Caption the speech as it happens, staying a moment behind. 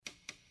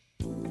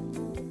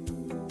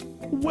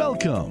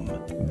Welcome.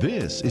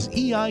 This is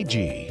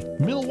EIG,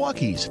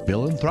 Milwaukee's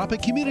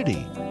philanthropic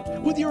community,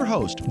 with your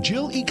host,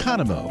 Jill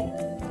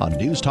Economou, on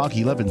News Talk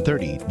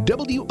 1130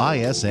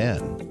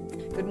 WISN.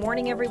 Good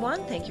morning,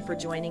 everyone. Thank you for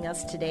joining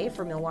us today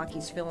for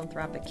Milwaukee's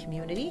philanthropic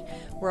community,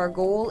 where our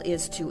goal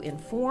is to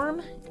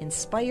inform,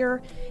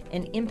 inspire,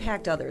 and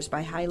impact others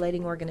by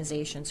highlighting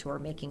organizations who are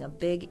making a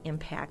big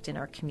impact in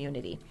our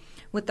community,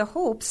 with the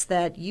hopes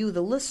that you,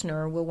 the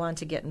listener, will want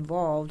to get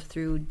involved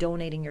through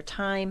donating your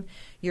time,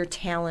 your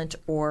talent,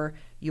 or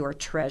your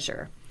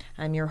treasure.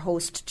 I'm your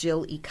host,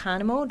 Jill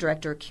Economou,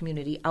 Director of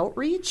Community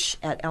Outreach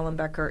at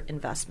Ellenbecker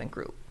Investment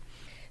Group.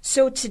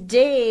 So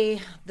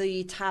today,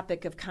 the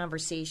topic of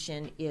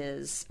conversation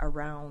is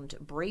around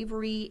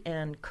bravery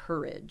and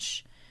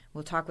courage.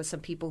 We'll talk with some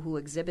people who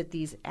exhibit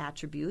these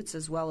attributes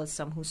as well as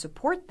some who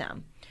support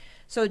them.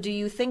 So do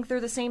you think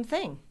they're the same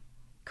thing,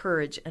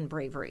 courage and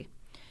bravery?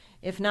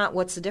 If not,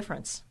 what's the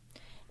difference?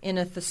 In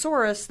a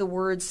thesaurus, the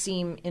words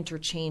seem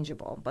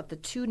interchangeable, but the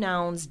two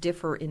nouns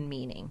differ in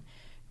meaning.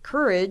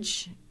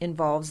 Courage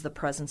involves the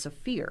presence of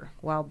fear,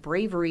 while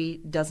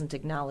bravery doesn't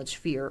acknowledge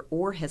fear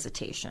or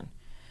hesitation.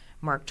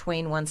 Mark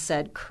Twain once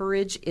said,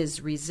 "Courage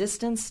is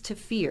resistance to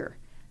fear,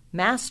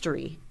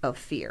 mastery of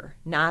fear,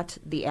 not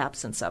the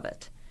absence of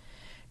it."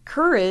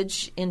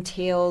 Courage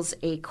entails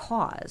a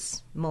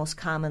cause, most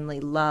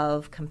commonly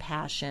love,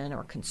 compassion,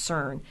 or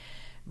concern.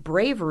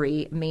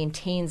 Bravery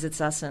maintains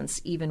its essence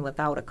even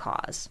without a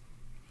cause.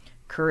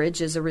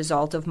 Courage is a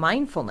result of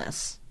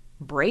mindfulness.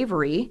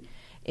 Bravery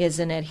is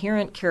an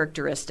adherent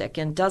characteristic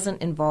and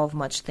doesn't involve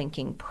much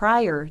thinking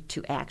prior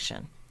to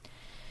action.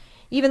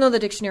 Even though the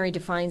dictionary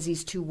defines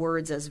these two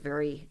words as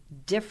very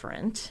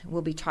different,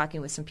 we'll be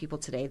talking with some people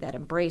today that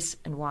embrace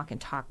and walk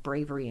and talk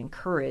bravery and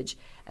courage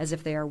as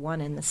if they are one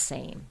and the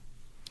same.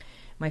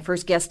 My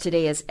first guest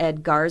today is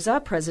Ed Garza,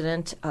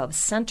 president of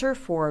Center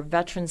for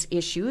Veterans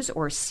Issues,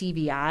 or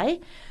CVI,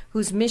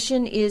 whose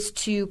mission is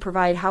to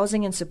provide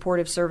housing and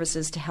supportive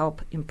services to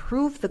help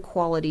improve the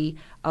quality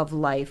of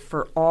life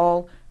for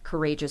all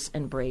courageous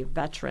and brave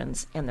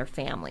veterans and their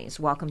families.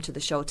 Welcome to the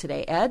show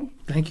today, Ed.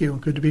 Thank you.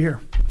 Good to be here.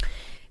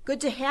 Good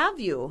to have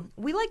you.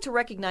 We like to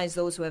recognize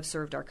those who have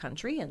served our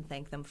country and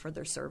thank them for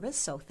their service,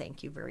 so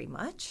thank you very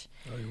much.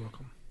 Oh, you're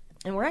welcome.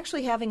 And we're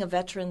actually having a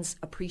Veterans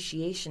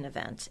Appreciation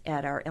event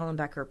at our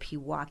Ellenbecker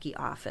Pewaukee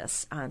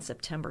office on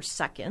September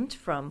 2nd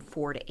from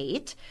 4 to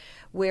 8,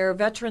 where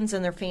veterans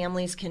and their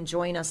families can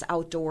join us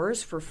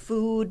outdoors for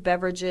food,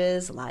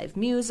 beverages, live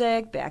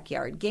music,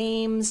 backyard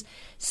games.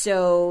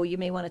 So you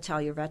may want to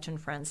tell your veteran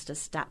friends to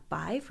stop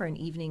by for an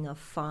evening of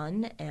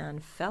fun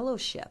and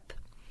fellowship.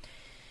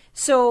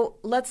 So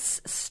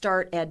let's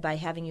start, Ed, by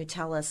having you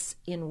tell us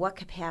in what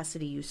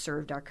capacity you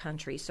served our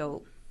country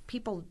so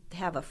people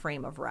have a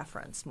frame of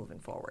reference moving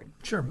forward.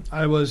 Sure.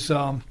 I was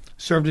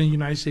served in the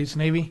United States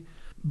Navy,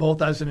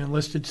 both as an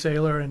enlisted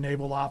sailor and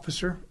naval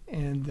officer,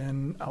 and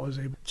then I was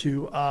able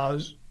to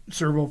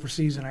serve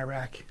overseas in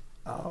Iraq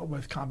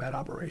with combat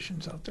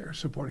operations out there,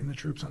 supporting the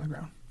troops on the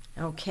ground.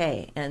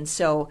 Okay, and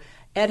so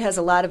Ed has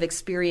a lot of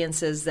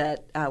experiences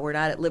that we're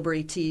not at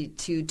liberty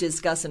to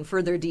discuss in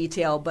further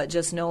detail, but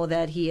just know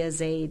that he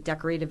is a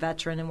decorated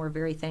veteran, and we're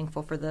very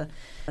thankful for the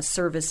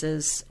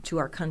services to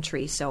our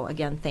country. So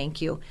again,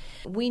 thank you.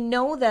 We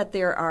know that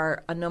there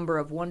are a number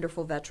of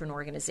wonderful veteran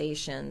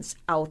organizations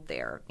out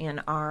there in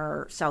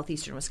our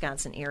southeastern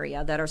Wisconsin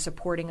area that are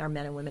supporting our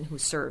men and women who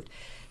served.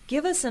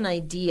 Give us an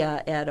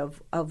idea, Ed,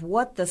 of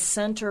what the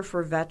Center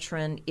for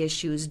Veteran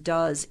Issues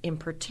does in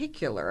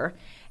particular,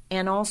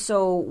 and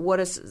also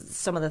what is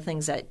some of the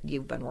things that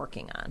you've been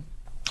working on?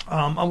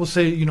 I will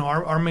say,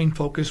 our main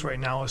focus right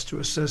now is to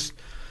assist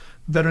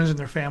veterans and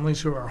their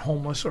families who are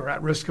homeless or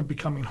at risk of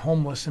becoming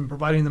homeless and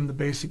providing them the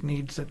basic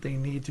needs that they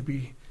need to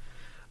be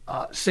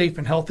safe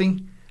and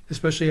healthy,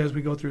 especially as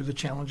we go through the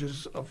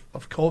challenges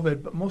of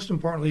COVID. But most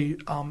importantly,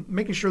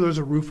 making sure there's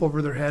a roof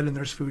over their head and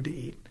there's food to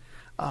eat.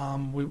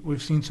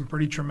 We've seen some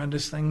pretty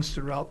tremendous things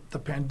throughout the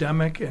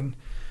pandemic, and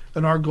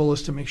our goal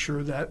is to make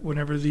sure that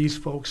whenever these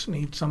folks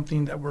need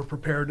something, that we're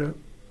prepared to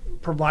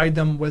provide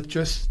them with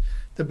just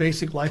the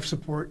basic life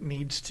support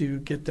needs to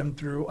get them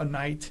through a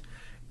night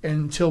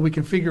until we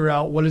can figure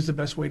out what is the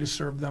best way to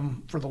serve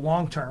them for the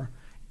long term,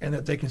 and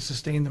that they can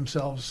sustain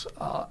themselves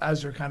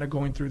as they're kind of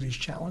going through these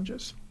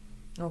challenges.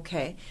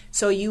 Okay.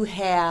 So you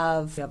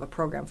have a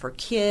program for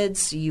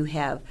kids. You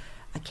have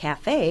a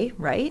cafe,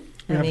 right?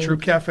 We have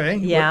Troop Cafe.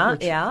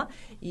 Yeah.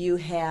 You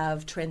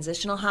have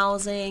transitional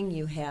housing.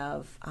 You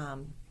have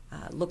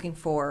looking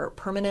for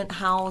permanent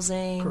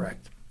housing.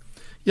 Correct.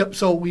 Yep.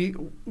 So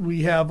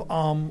we have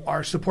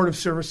our supportive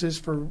services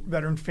for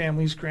veteran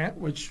families grant,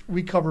 which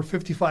we cover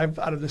 55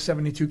 out of the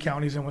 72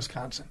 counties in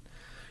Wisconsin.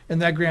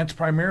 And that grant's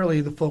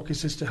primarily the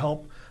focus is to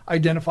help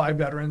identify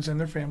veterans and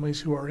their families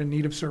who are in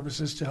need of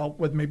services to help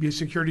with maybe a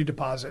security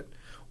deposit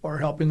or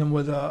helping them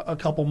with a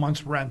couple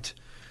months rent.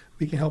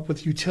 We can help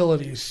with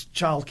utilities,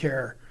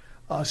 childcare,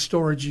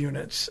 storage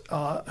units,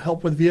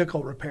 help with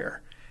vehicle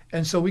repair.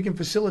 And so we can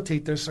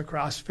facilitate this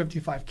across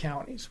 55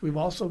 counties. We've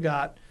also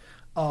got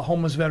a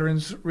homeless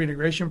veterans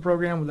reintegration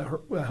program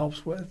that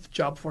helps with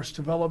job force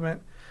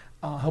development,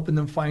 helping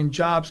them find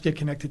jobs, get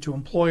connected to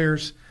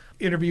employers,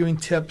 interviewing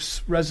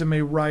tips,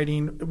 resume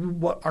writing.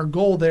 What our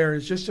goal there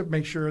is just to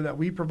make sure that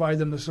we provide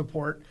them the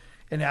support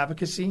and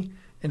advocacy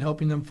in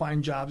helping them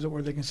find jobs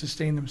where they can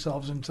sustain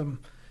themselves in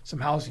some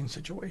housing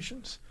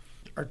situations.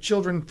 Our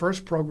Children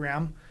First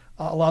program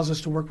allows us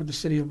to work with the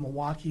city of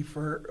Milwaukee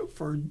for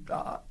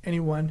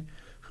anyone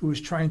who is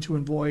trying to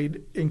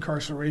avoid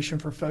incarceration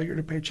for failure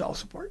to pay child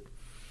support.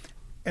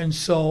 And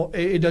so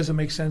it doesn't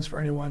make sense for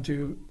anyone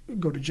to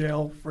go to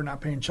jail for not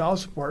paying child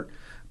support,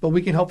 but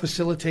we can help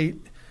facilitate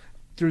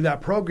through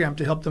that program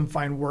to help them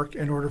find work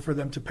in order for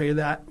them to pay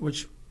that,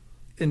 which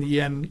in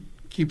the end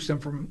keeps them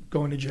from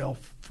going to jail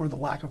for the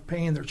lack of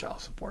paying their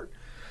child support.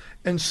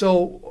 And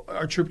so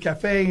our Troop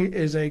Cafe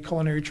is a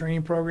culinary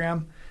training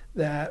program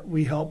that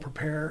we help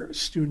prepare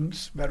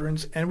students,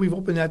 veterans, and we've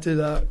opened that to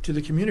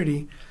the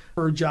community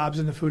for jobs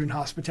in the food and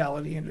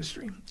hospitality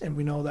industry. And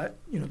we know that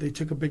they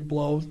took a big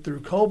blow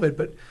through COVID,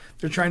 but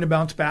they're trying to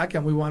bounce back,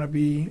 and we want to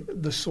be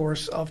the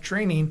source of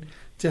training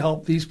to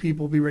help these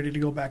people be ready to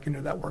go back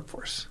into that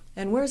workforce.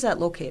 And where's that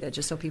located,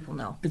 just so people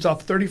know? It's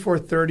off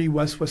 3430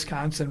 West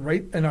Wisconsin,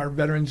 right in our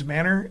Veterans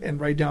Manor and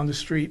right down the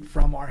street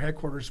from our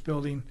headquarters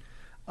building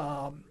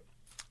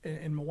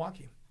in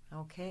Milwaukee.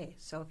 Okay,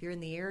 so if you're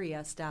in the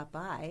area, stop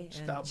by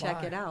and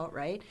check it out,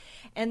 right?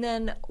 And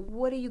then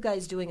what are you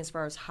guys doing as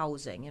far as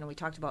housing? We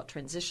talked about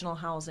transitional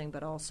housing,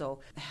 but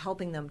also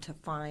helping them to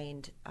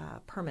find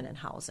permanent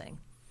housing.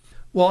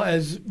 Well,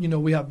 as you know,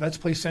 we have Vets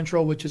Place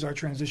Central, which is our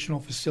transitional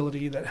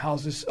facility that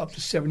houses up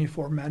to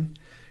 74 men.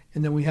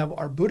 And then we have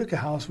our Boudica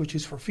House, which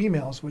is for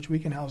females, which we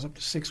can house up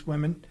to 6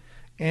 women.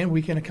 And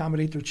we can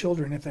accommodate their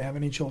children if they have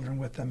any children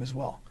with them as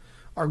well.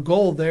 Our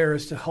goal there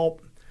is to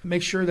help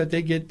make sure that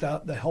they get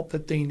the help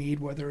that they need,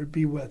 whether it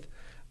be with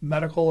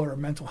medical or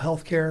mental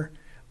health care,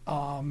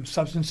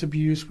 substance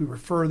abuse. We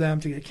refer them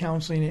to get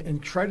counseling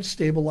and try to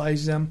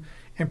stabilize them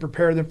and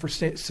prepare them for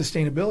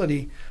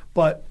sustainability.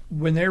 But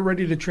when they're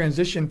ready to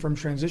transition from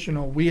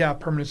transitional, we have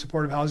permanent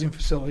supportive housing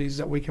facilities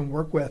that we can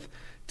work with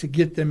to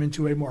get them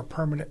into a more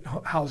permanent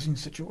housing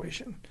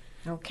situation.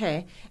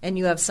 Okay. And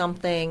you have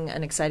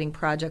an exciting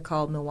project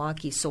called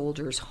Milwaukee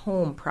Soldiers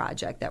Home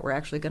Project that we're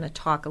actually going to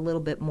talk a little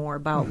bit more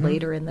about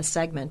later in the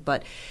segment.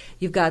 But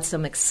you've got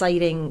some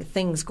exciting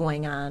things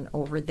going on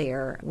over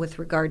there with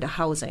regard to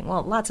housing.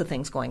 Well, lots of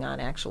things going on,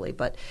 actually,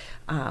 but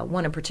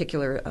one in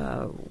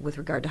particular with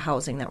regard to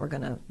housing that we're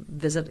going to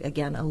visit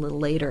again a little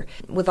later.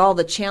 With all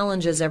the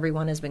challenges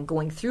everyone has been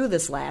going through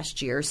this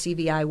last year,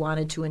 CVI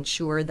wanted to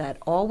ensure that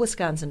all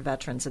Wisconsin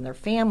veterans and their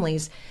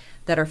families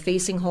that are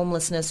facing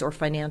homelessness or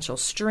financial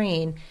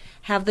strain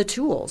have the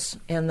tools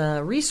and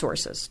the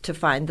resources to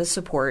find the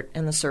support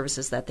and the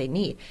services that they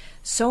need.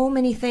 So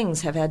many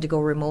things have had to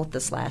go remote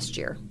this last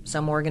year.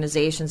 Some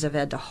organizations have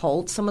had to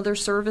halt some of their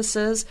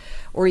services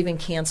or even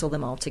cancel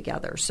them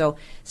altogether. So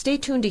stay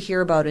tuned to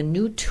hear about a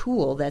new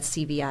tool that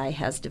CVI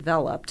has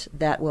developed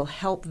that will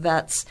help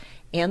vets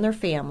and their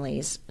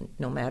families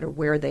no matter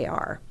where they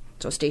are.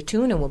 So stay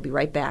tuned, and we'll be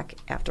right back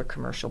after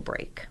commercial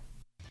break.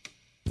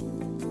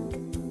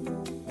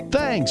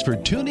 Thanks for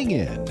tuning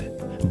in.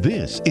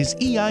 This is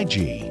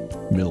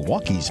EIG,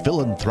 Milwaukee's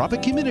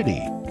philanthropic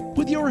community,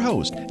 with your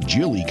host,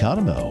 Jill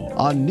Economou,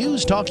 on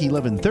News Talk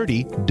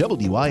 1130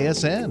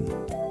 WISN.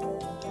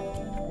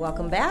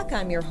 Welcome back.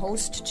 I'm your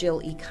host, Jill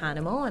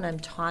Economou, and I'm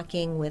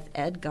talking with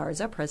Ed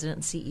Garza, President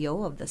and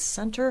CEO of the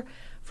Center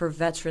for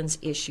Veterans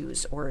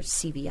Issues, or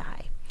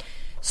CVI.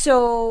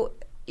 So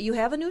you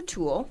have a new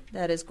tool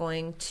that is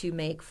going to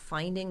make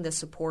finding the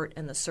support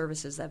and the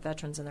services that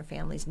veterans and their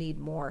families need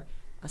more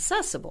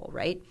accessible,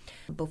 right?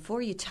 Before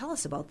you tell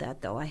us about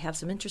that, though, I have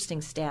some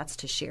interesting stats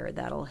to share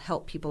that'll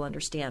help people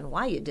understand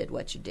why you did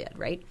what you did,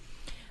 right?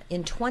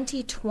 In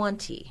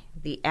 2020,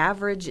 the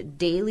average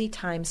daily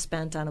time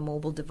spent on a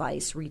mobile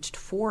device reached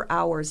 4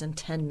 hours and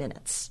 10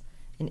 minutes,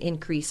 an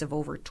increase of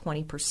over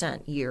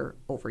 20% year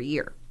over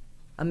year.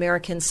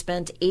 Americans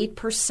spent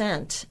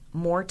 8%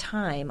 more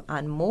time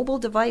on mobile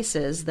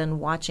devices than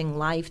watching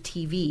live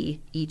TV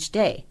each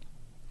day.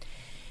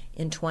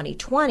 In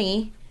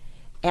 2020,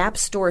 App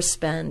Store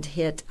spend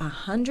hit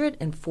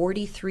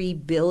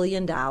 $143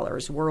 billion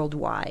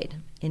worldwide,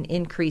 an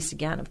increase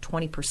again of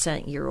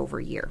 20% year over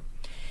year.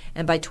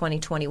 And by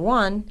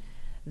 2021,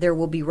 there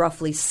will be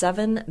roughly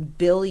 7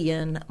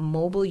 billion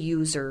mobile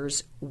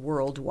users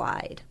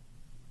worldwide.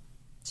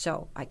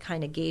 So I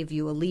kind of gave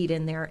you a lead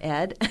in there,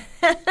 Ed.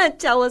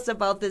 Tell us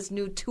about this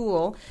new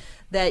tool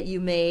that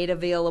you made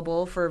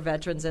available for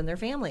veterans and their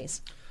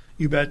families.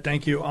 You bet.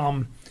 Thank you.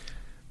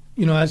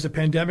 As the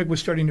pandemic was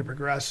starting to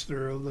progress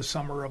through the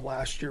summer of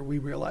last year, we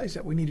realized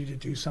that we needed to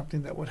do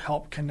something that would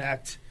help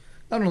connect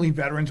not only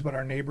veterans but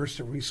our neighbors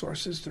to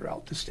resources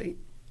throughout the state.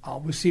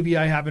 With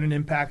CVI having an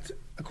impact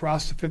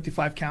across the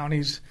 55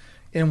 counties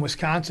in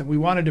Wisconsin, we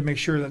wanted to make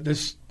sure that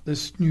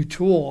this new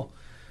tool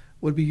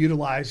would be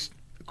utilized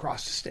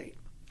across the state.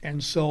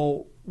 And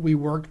so we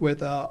worked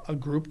with a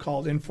group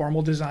called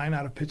Informal Design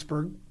out of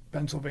Pittsburgh,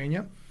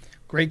 Pennsylvania.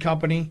 Great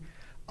company.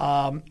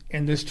 And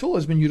this tool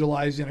has been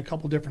utilized in a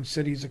couple different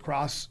cities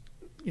across,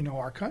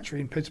 our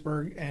country, in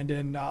Pittsburgh and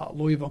in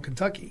Louisville,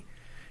 Kentucky.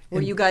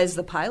 Were you guys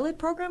the pilot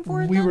program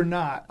for it? We then? were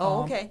not.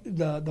 Oh, okay.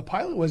 The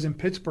pilot was in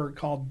Pittsburgh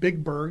called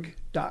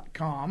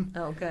BigBurg.com.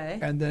 Okay.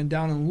 And then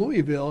down in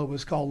Louisville, it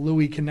was called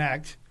Louis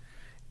Connect.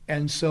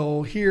 And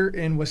so here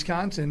in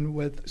Wisconsin,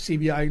 with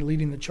CVI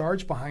leading the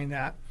charge behind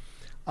that,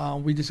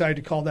 we decided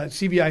to call that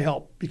CVI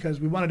Help because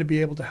we wanted to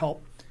be able to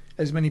help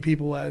as many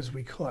people as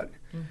we could.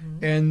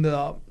 Mm-hmm. And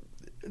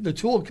the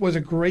tool was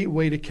a great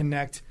way to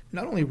connect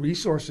not only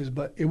resources,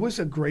 but it was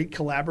a great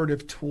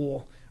collaborative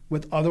tool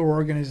with other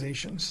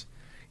organizations.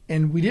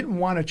 And we didn't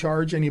want to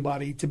charge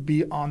anybody to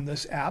be on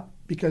this app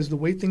because the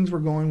way things were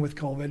going with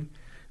COVID,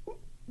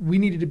 we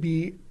needed to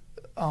be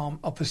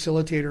a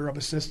facilitator of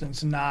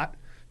assistance, not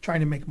trying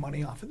to make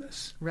money off of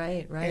this.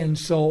 Right. And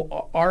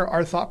so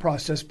our thought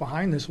process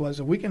behind this was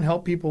if we can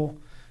help people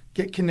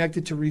get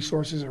connected to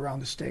resources around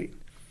the state,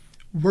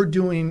 we're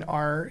doing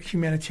our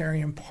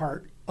humanitarian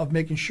part of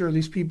making sure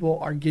these people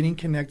are getting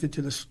connected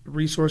to the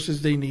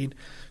resources they need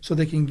so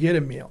they can get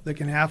a meal, they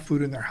can have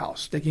food in their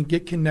house, they can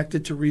get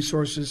connected to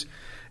resources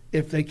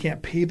if they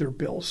can't pay their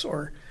bills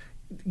or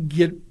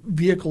get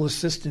vehicle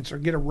assistance or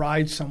get a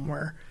ride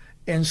somewhere.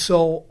 And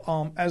so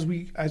as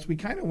we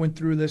kind of went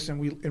through this and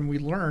we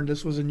learned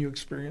this was a new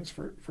experience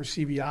for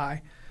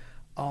CVI.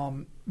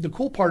 The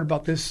cool part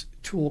about this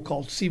tool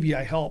called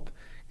CVI Help,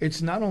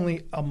 it's not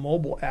only a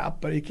mobile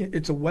app, but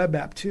it's a web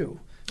app too.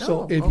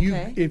 So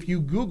if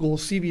you Google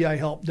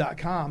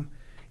CVIHelp.com,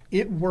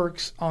 it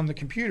works on the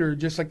computer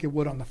just like it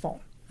would on the phone.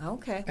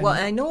 Okay. Well,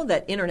 I know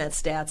that internet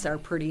stats are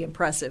pretty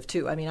impressive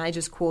too. I mean, I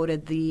just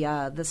quoted the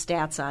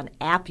stats on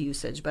app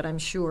usage, but I'm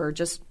sure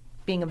just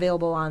being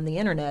available on the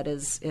internet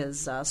is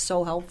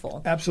so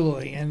helpful.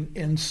 Absolutely.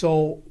 And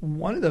so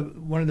one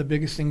of the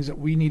biggest things that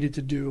we needed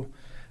to do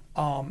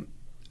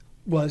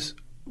was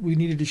we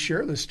needed to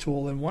share this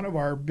tool. And one of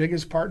our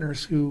biggest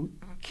partners who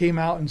came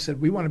out and said,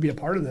 we want to be a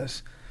part of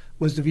this,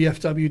 was the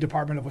VFW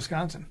Department of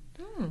Wisconsin.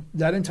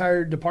 That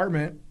entire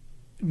department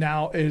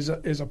now is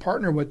a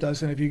partner with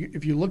us. And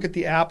if you look at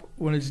the app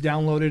when it's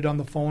downloaded on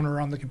the phone or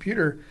on the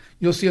computer,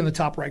 you'll see on the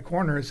top right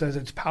corner, it says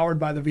it's powered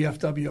by the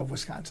VFW of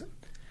Wisconsin.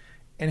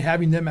 And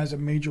having them as a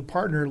major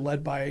partner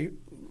led by,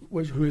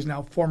 who is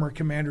now former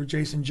Commander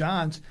Jason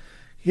Johns,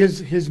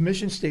 his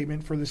mission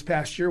statement for this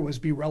past year was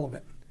be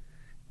relevant.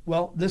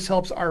 Well, this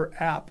helps our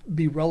app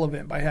be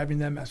relevant by having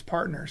them as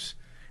partners,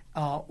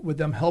 with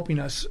them helping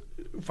us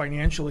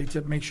financially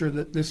to make sure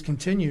that this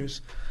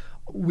continues.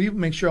 We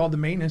make sure all the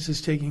maintenance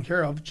is taken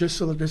care of just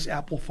so that this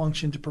app will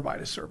function to provide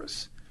a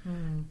service.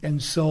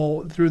 And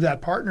so through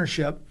that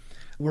partnership,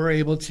 we're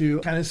able to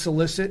kind of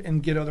solicit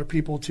and get other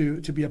people to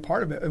be a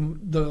part of it. And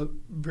the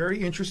very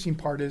interesting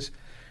part is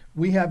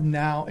we have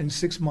now in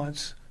 6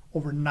 months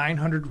over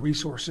 900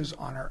 resources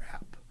on our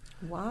app.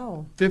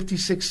 Wow.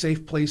 56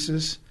 safe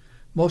places.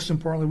 Most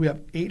importantly, we have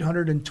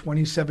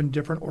 827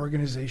 different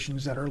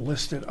organizations that are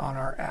listed on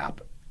our app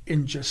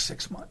in just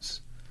 6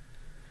 months.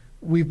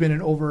 We've been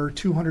in over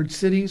 200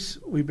 cities.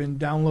 We've been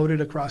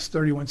downloaded across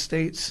 31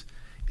 states.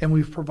 And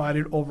we've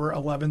provided over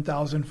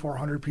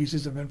 11,400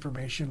 pieces of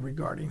information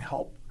regarding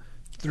help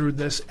through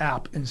this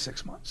app in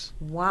 6 months.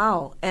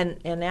 Wow. And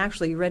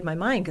actually, you read my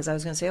mind because I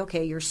was going to say,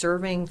 okay, you're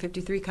serving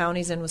 53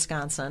 counties in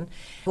Wisconsin.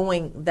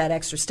 Going that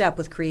extra step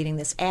with creating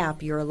this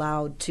app, you're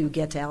allowed to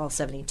get to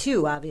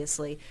L72,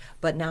 obviously,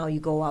 but now you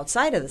go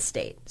outside of the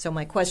state. So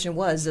my question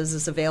was, is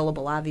this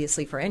available,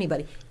 obviously, for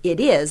anybody? It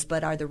is,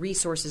 but are the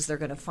resources they're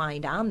going to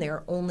find on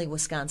there only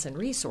Wisconsin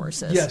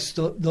resources? Yes,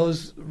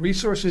 those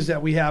resources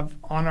that we have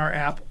on our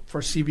app for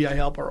CVI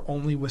Help are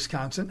only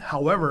Wisconsin.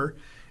 However,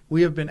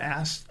 we have been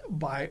asked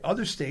by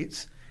other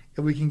states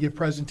if we can give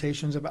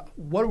presentations about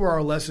what were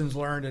our lessons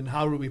learned and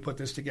how do we put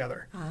this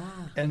together.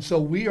 And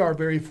so we are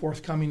very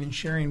forthcoming in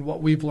sharing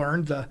what we've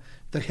learned,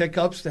 the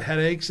hiccups, the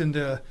headaches, and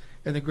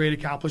the great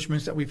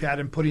accomplishments that we've had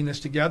in putting this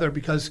together.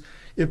 Because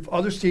if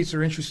other states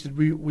are interested,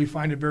 we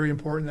find it very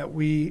important that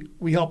we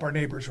help our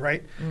neighbors,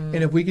 right? And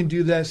if we can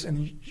do this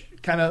and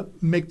kind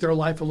of make their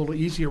life a little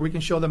easier, we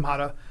can show them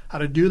how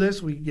to do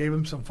this. We gave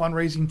them some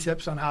fundraising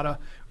tips on how to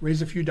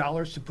raise a few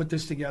dollars to put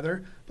this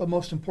together. But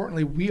most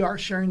importantly, we are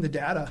sharing the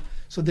data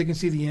so they can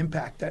see the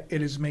impact that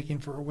it is making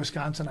for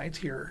Wisconsinites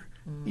here,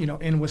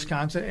 in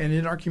Wisconsin and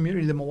in our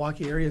community, the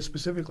Milwaukee area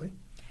specifically.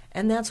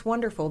 And that's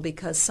wonderful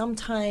because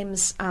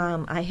sometimes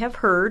I have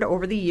heard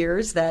over the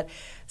years that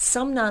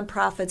some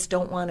nonprofits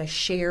don't want to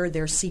share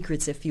their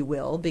secrets, if you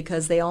will,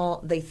 because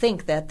they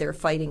think that they're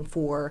fighting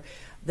for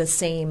the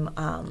same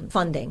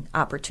funding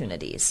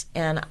opportunities.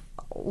 And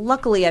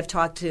luckily, I've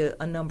talked to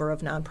a number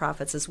of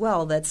nonprofits as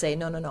well that say,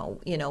 no,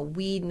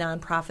 we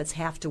nonprofits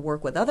have to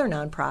work with other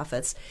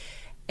nonprofits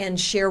and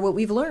share what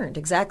we've learned,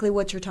 exactly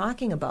what you're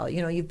talking about.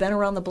 You've been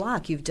around the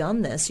block, you've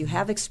done this, you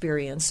have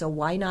experience, so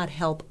why not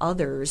help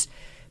others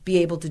be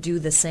able to do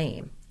the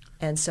same?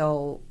 And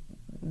so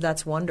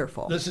that's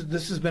wonderful. This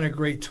has been a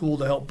great tool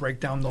to help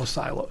break down those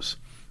silos,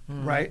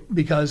 right?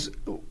 Because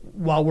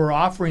while we're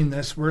offering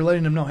this, we're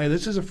letting them know, hey,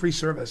 this is a free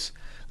service.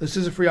 This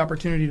is a free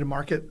opportunity to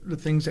market the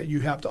things that you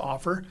have to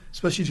offer,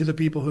 especially to the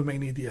people who may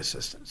need the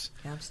assistance.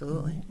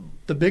 Absolutely.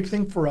 The big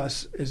thing for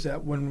us is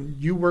that when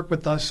you work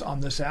with us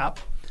on this app,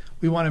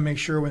 we want to make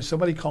sure when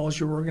somebody calls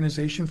your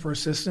organization for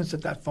assistance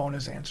that phone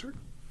is answered.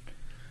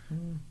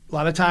 A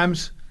lot of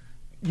times,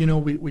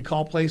 we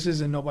call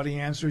places and nobody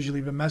answers. You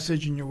leave a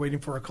message and you're waiting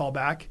for a call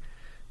back.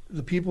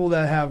 The people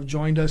that have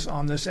joined us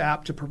on this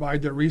app to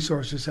provide their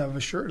resources have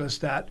assured us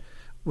that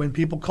when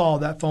people call,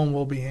 that phone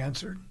will be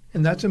answered.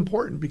 And that's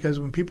important because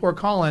when people are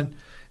calling,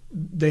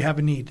 they have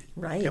a need.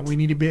 Right. And we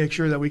need to make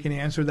sure that we can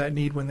answer that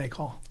need when they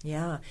call.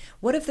 Yeah.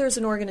 What if there's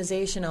an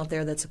organization out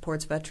there that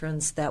supports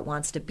veterans that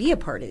wants to be a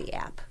part of the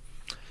app?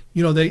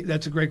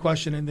 That's a great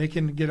question, and they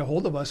can get a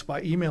hold of us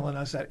by emailing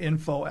us at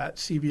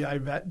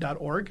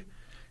info@cvivet.org.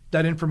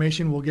 That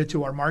information will get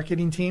to our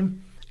marketing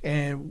team,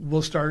 and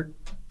we'll start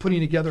putting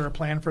together a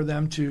plan for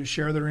them to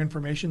share their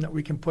information that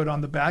we can put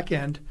on the back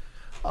end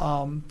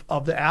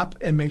of the app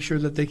and make sure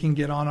that they can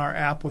get on our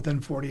app within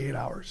 48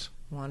 hours.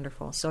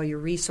 Wonderful. So your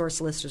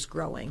resource list is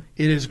growing.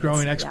 It is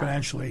growing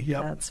exponentially. Yeah,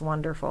 yep. That's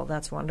wonderful.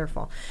 That's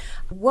wonderful.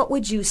 What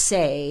would you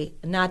say,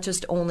 not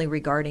just only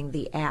regarding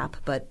the app,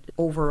 but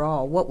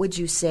overall, what would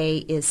you say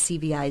is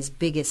CVI's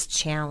biggest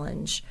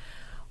challenge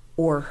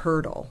or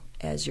hurdle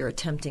as you're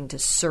attempting to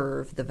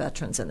serve the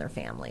veterans and their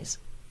families?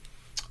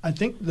 I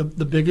think the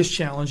biggest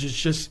challenge is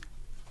just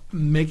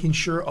making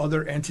sure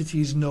other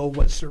entities know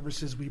what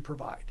services we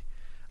provide.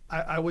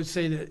 I would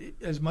say that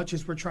as much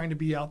as we're trying to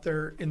be out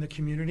there in the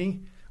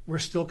community, we're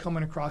still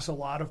coming across a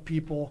lot of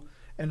people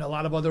and a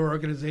lot of other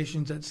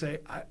organizations that say,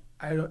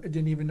 I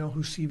didn't even know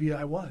who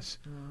CVI was.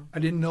 I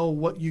didn't know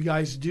what you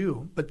guys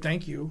do, but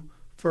thank you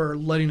for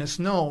letting us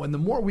know. And the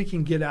more we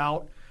can get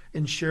out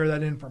and share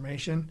that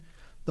information,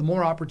 the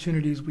more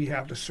opportunities we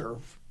have to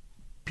serve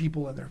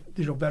people and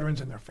their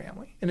veterans and their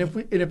family. And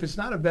if it's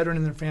not a veteran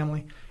and their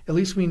family, at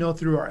least we know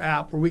through our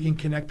app where we can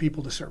connect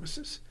people to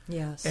services.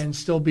 Yes. And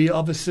still be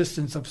of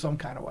assistance of some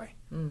kind of way.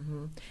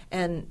 Mm-hmm.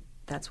 And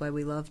that's why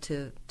we love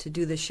to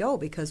do this show,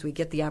 because we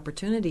get the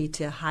opportunity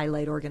to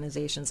highlight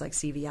organizations like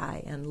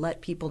CVI and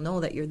let people know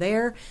that you're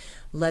there,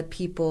 let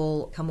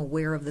people become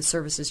aware of the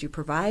services you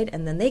provide,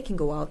 and then they can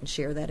go out and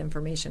share that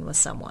information with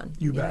someone.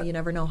 You bet. You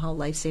never know how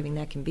life-saving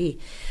that can be.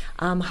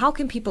 How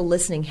can people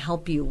listening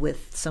help you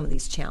with some of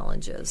these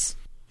challenges?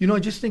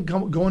 Just think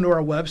going to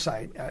our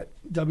website at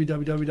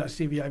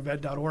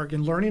www.cvivet.org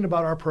and learning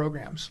about our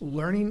programs,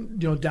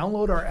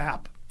 download our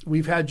app.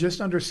 We've had just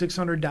under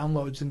 600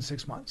 downloads in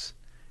 6 months,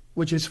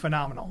 which is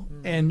phenomenal.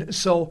 And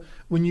so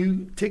when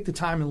you take the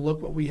time and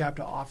look what we have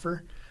to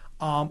offer,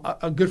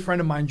 a good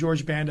friend of mine,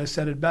 George Banda,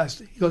 said it best.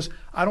 He goes,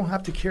 I don't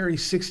have to carry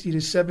 60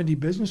 to 70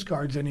 business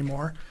cards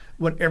anymore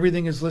when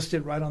everything is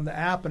listed right on the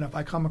app. And if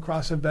I come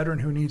across a veteran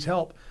who needs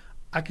help,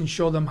 I can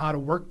show them how to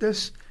work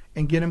this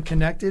and get them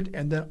connected.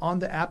 And then on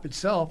the app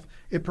itself,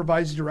 it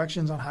provides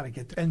directions on how to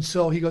get there. And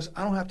so he goes,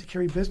 I don't have to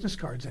carry business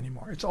cards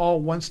anymore. It's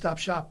all one-stop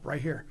shop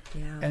right here.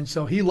 Yeah. And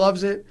so he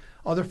loves it.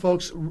 Other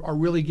folks are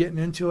really getting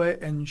into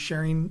it and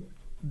sharing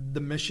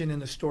the mission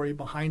and the story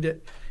behind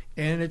it.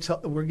 And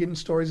we're getting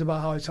stories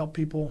about how it's helped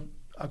people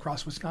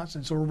across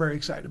Wisconsin. So we're very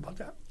excited about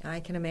that.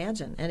 I can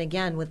imagine. And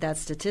again, with that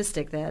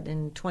statistic that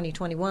in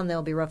 2021,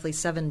 there'll be roughly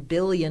 7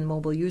 billion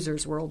mobile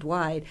users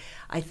worldwide,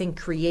 I think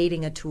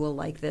creating a tool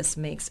like this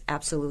makes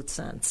absolute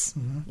sense.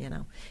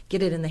 Mm-hmm.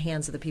 Get it in the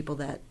hands of the people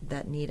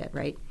that need it,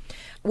 right?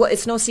 Well,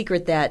 it's no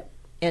secret that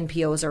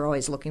NPOs are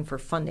always looking for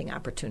funding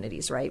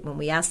opportunities, right? When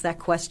we ask that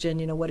question,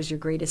 what is your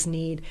greatest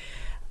need?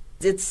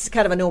 It's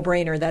kind of a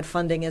no-brainer that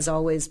funding is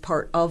always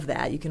part of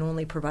that. You can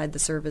only provide the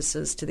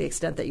services to the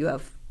extent that you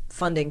have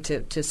funding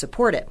to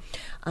support it.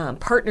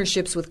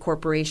 Partnerships with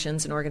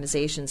corporations and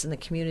organizations in the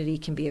community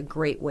can be a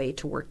great way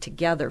to work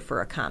together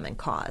for a common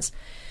cause.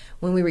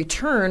 When we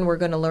return, we're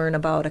going to learn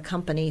about a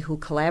company who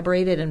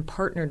collaborated and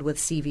partnered with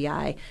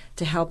CVI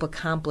to help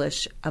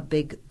accomplish a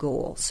big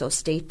goal. So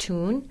stay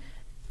tuned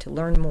to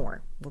learn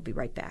more. We'll be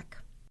right back.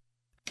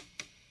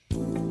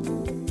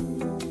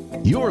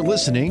 You're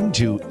listening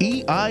to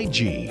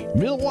EIG,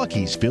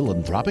 Milwaukee's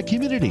philanthropic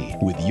community,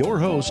 with your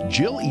host,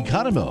 Jill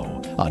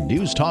Economou, on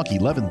News Talk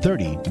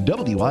 1130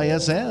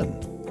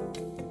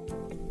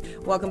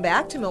 WISN. Welcome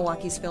back to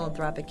Milwaukee's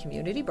philanthropic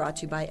community, brought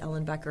to you by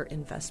Ellenbecker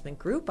Investment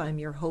Group. I'm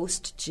your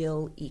host,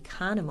 Jill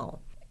Economou.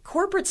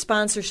 Corporate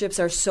sponsorships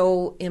are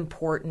so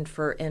important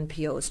for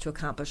NPOs to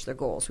accomplish their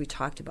goals. We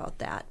talked about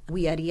that.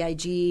 We at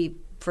EIG,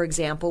 for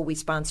example, we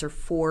sponsor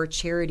 4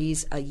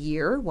 charities a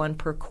year, 1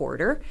 per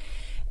quarter.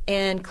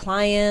 And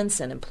clients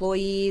and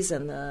employees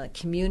and the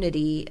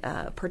community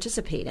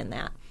participate in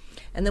that.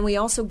 And then we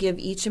also give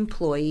each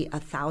employee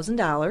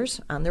 $1,000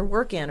 on their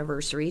work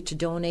anniversary to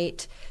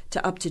donate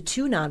to up to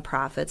 2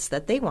 nonprofits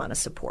that they want to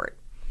support.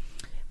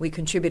 We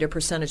contribute a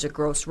percentage of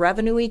gross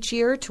revenue each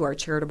year to our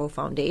charitable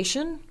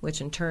foundation,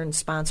 which in turn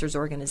sponsors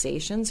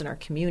organizations in our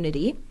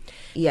community.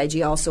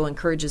 EIG also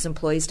encourages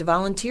employees to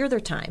volunteer their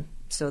time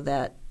so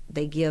that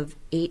they give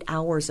 8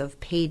 hours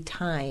of paid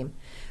time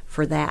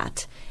for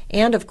that.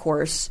 And of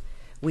course,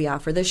 we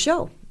offer this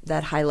show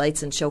that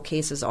highlights and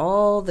showcases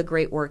all the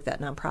great work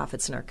that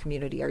nonprofits in our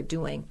community are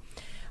doing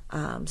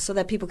so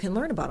that people can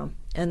learn about them.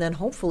 And then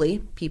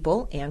hopefully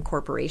people and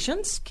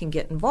corporations can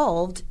get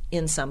involved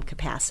in some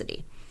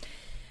capacity.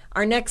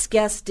 Our next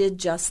guest did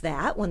just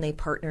that when they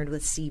partnered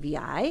with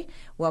CVI.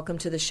 Welcome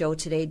to the show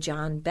today,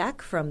 John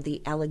Beck from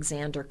the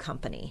Alexander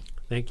Company.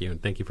 Thank you,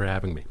 and thank you for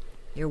having me.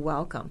 You're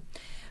welcome.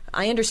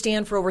 I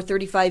understand for over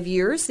 35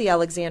 years, the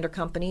Alexander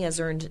Company has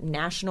earned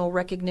national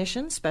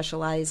recognition,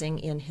 specializing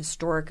in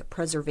historic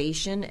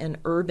preservation and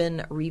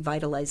urban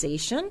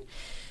revitalization.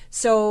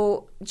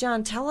 So,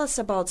 John, tell us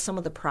about some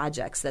of the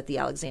projects that the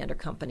Alexander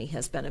Company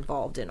has been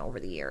involved in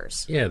over the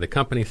years. Yeah, the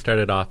company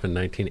started off in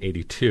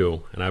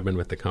 1982, and I've been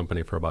with the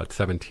company for about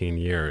 17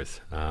 years.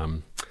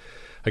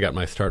 I got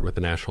my start with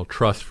the National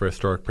Trust for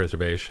Historic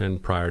Preservation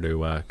prior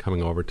to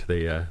coming over to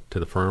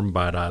the firm.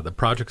 But the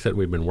projects that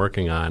we've been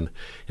working on,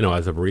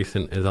 as of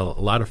recent, is a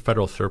lot of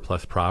federal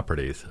surplus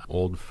properties,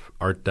 old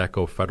Art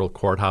Deco federal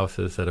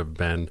courthouses that have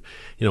been,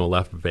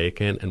 left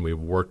vacant, and we've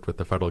worked with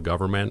the federal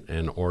government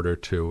in order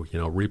to,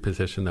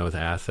 reposition those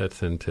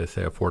assets into,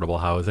 say,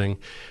 affordable housing.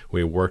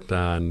 We worked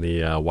on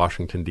the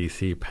Washington,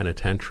 D.C.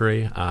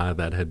 penitentiary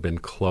that had been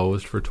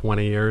closed for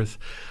 20 years.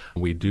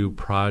 We do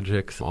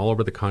projects all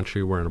over the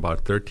country. We're in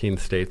about 13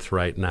 states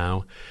right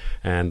now.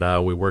 And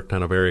we worked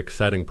on a very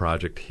exciting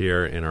project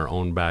here in our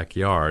own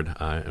backyard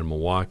in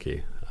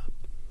Milwaukee.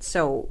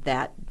 So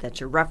that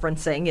you're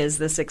referencing is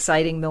this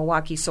exciting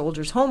Milwaukee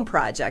Soldiers Home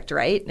project,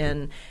 right?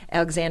 And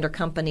Alexander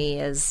Company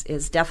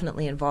is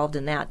definitely involved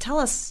in that. Tell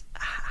us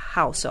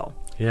how so.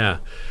 Yeah.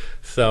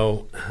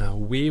 So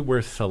we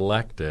were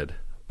selected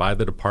by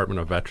the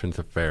Department of Veterans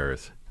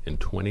Affairs in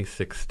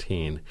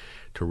 2016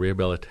 to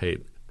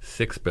rehabilitate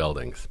 6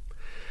 buildings.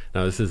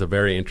 Now, this is a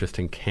very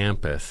interesting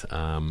campus.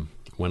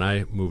 When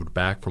I moved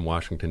back from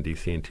Washington,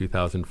 D.C. in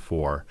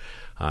 2004,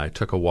 I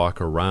took a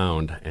walk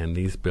around, and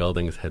these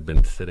buildings had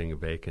been sitting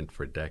vacant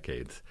for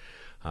decades.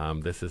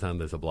 This is on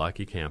the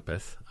Zablocki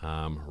campus,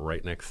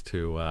 right next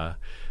to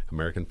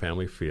American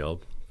Family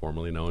Field,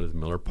 formerly known as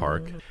Miller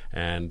Park. Mm-hmm.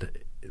 And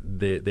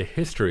the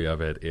history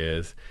of it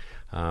is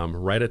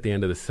right at the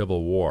end of the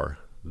Civil War,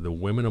 the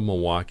women of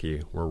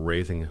Milwaukee were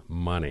raising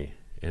money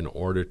in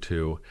order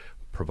to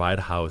provide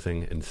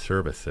housing and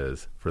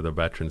services for the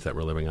veterans that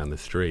were living on the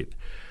street.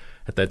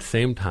 At that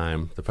same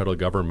time, the federal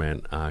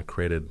government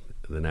created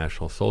the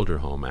National Soldier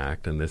Home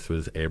Act, and this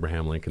was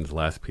Abraham Lincoln's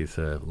last piece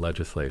of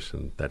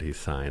legislation that he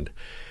signed.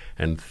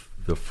 And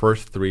the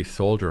first 3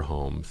 soldier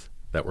homes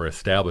that were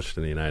established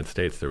in the United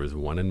States, there was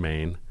one in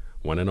Maine,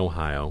 one in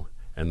Ohio,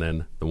 and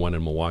then the one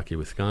in Milwaukee,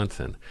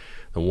 Wisconsin.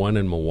 The one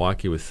in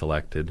Milwaukee was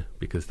selected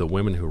because the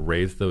women who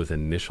raised those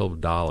initial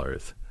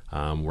dollars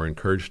were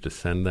encouraged to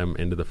send them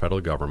into the federal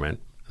government,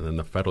 and then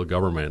the federal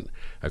government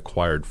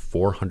acquired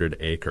 400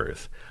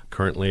 acres.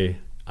 Currently,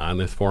 on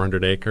this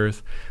 400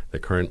 acres, the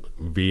current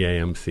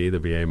VAMC, the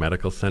VA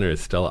Medical Center,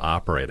 is still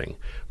operating.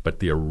 But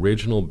the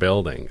original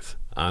buildings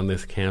on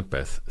this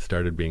campus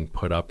started being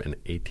put up in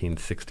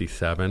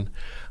 1867,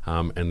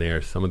 and they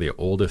are some of the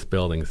oldest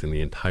buildings in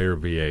the entire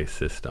VA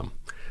system.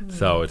 Mm.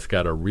 So it's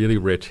got a really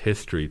rich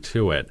history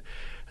to it.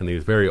 And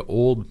these very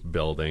old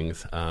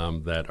buildings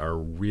that are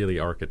really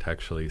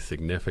architecturally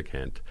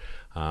significant.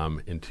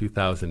 In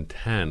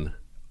 2010,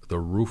 the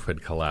roof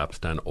had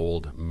collapsed on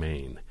Old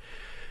Main.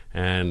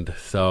 And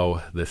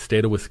so the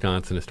State of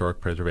Wisconsin Historic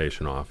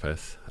Preservation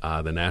Office,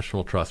 the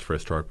National Trust for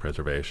Historic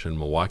Preservation,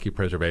 Milwaukee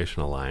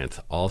Preservation Alliance,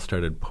 all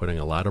started putting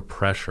a lot of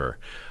pressure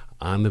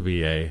on the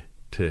VA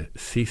to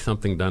see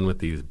something done with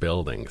these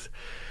buildings.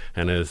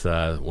 And as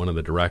one of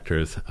the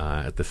directors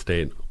at the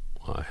State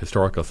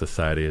Historical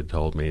Society had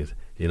told me,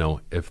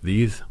 if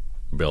these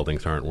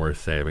buildings aren't worth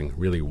saving,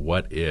 really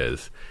what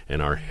is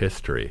in our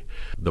history?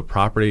 The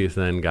properties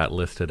then got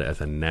listed as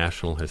a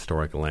National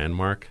Historic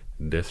Landmark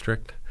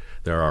District.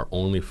 There are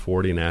only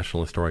 40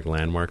 National Historic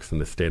Landmarks in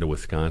the state of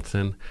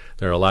Wisconsin.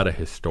 There are a lot of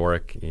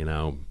historic,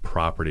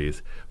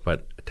 properties,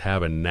 but to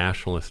have a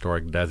National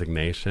Historic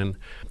designation,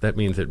 that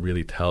means it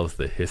really tells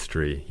the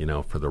history,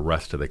 for the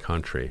rest of the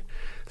country.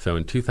 So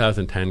in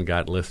 2010,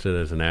 got listed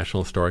as a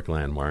National Historic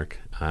Landmark.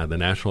 The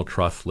National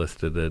Trust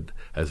listed it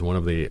as one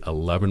of the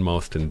 11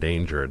 most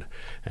endangered,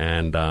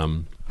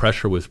 and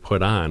pressure was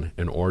put on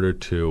in order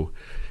to,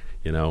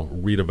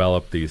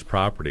 redevelop these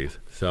properties.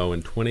 So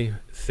in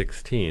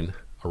 2016,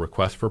 a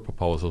request for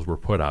proposals were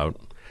put out.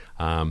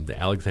 The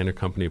Alexander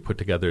Company put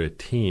together a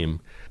team,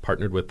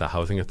 partnered with the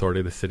Housing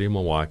Authority of the City of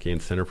Milwaukee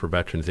and Center for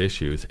Veterans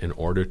Issues in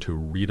order to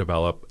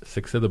redevelop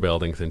 6 of the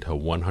buildings into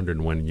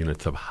 101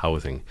 units of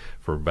housing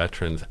for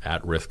veterans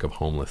at risk of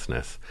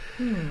homelessness.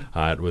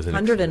 It was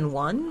 101?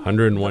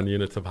 101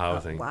 units of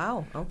housing.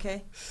 Wow,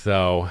 okay.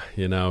 So,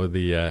 of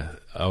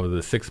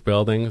the 6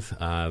 buildings,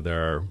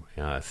 there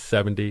are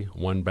 70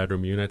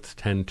 one-bedroom units,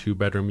 10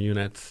 two-bedroom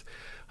units,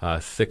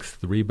 6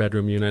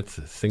 three-bedroom units,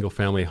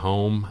 single-family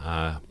home,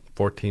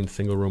 14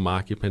 single-room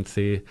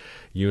occupancy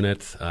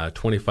units,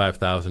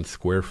 25,000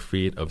 square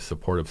feet of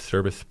supportive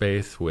service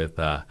space with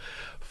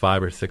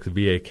 5 or 6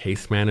 VA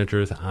case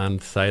managers on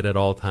site at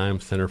all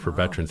times. Center for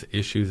Veterans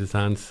Issues is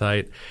on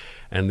site.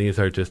 And these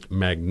are just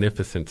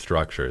magnificent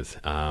structures.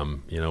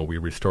 We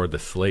restored the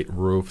slate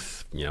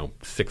roofs,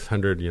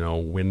 600,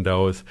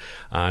 windows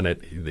on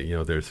it.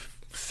 There's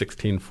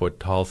 16-foot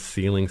tall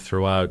ceilings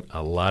throughout,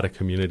 a lot of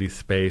community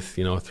space,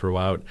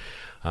 throughout.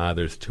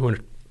 There's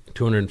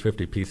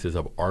 250 pieces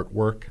of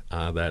artwork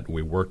that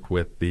we worked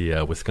with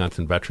the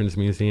Wisconsin Veterans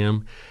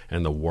Museum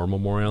and the War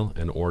Memorial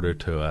in order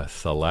to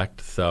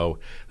select. So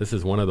this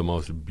is one of the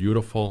most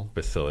beautiful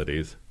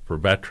facilities for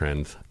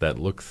veterans that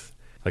looks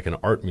like an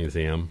art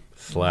museum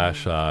 /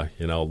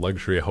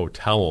 luxury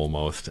hotel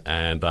almost.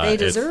 And they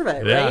deserve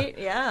it, right?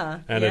 Yeah.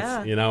 And it's,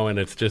 and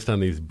it's just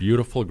on these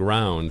beautiful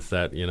grounds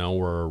that,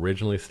 were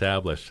originally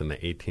established in the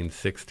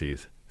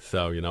 1860s.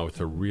 So, it's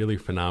a really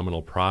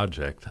phenomenal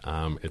project.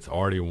 It's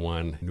already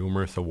won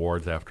numerous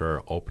awards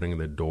after opening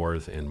the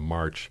doors in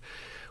March.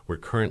 We're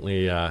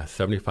currently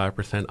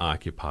 75%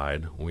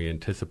 occupied. We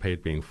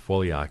anticipate being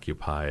fully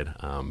occupied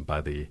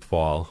by the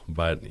fall,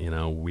 but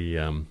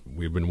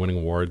we've been winning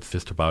awards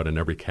just about in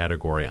every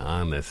category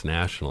on this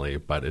nationally.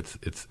 But it's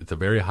a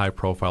very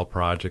high-profile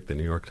project. The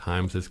New York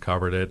Times has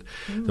covered it,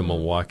 the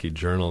Milwaukee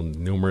Journal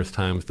numerous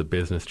times, the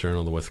Business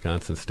Journal, the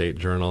Wisconsin State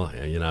Journal.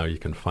 And, you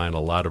can find a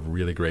lot of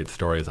really great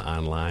stories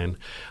online,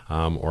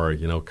 or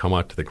come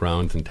out to the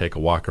grounds and take a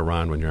walk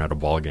around when you're at a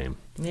ball game.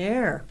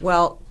 Yeah.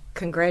 Well,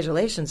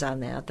 congratulations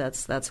on that.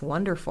 That's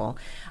wonderful.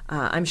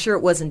 I'm sure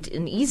it wasn't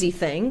an easy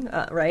thing,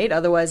 right?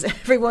 Otherwise,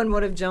 everyone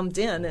would have jumped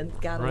in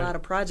and got a lot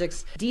of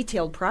projects,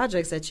 detailed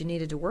projects that you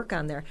needed to work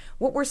on there.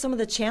 What were some of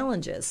the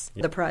challenges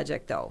of the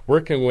project, though?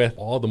 Working with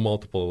all the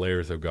multiple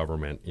layers of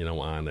government,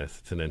 on this.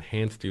 It's an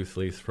enhanced use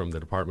lease from the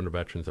Department of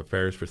Veterans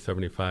Affairs for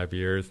 75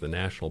 years. The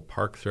National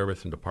Park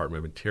Service and Department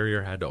of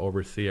Interior had to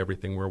oversee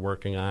everything we're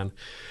working on.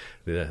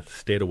 The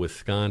state of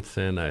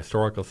Wisconsin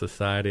Historical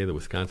Society, the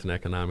Wisconsin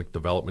Economic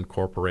Development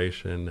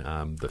Corporation,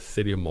 the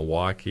city of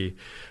Milwaukee.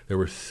 There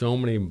were so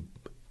many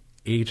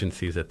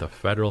agencies at the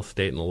federal,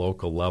 state, and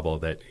local level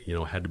that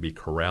had to be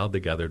corralled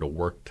together to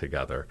work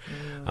together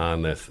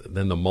on this.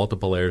 Then the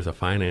multiple layers of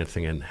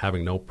financing and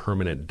having no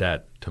permanent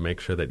debt to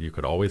make sure that you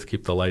could always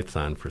keep the lights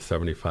on for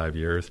 75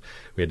 years.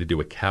 We had to do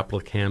a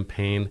capital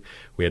campaign.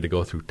 We had to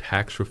go through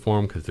tax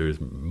reform because there's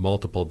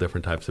multiple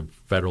different types of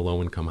federal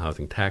low-income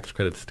housing tax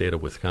credits, state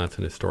of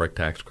Wisconsin historic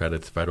tax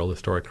credits, federal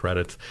historic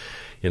credits.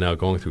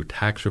 Going through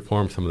tax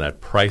reform, some of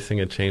that pricing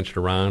had changed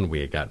around.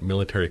 We got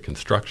military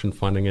construction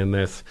funding in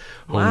this,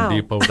 Home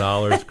Depot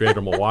dollars,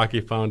 Greater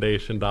Milwaukee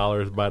Foundation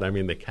dollars. But,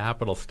 the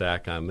capital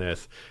stack on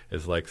this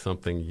is like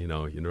something,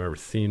 you've never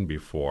seen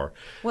before.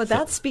 Well,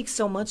 that speaks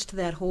so much to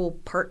that whole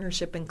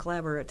partnership and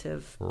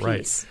collaborative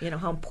piece,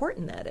 how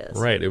important that is.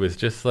 Right. It was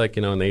just like,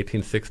 in the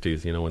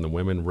 1860s, when the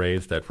women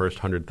raised that first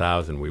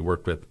 $100,000, we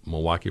worked with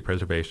Milwaukee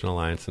Preservation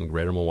Alliance and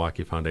Greater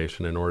Milwaukee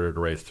Foundation in order to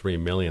raise $3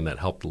 million that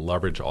helped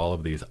leverage all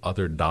of these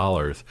other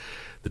dollars.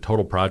 The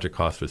total project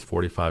cost was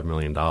 $45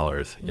 million,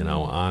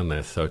 on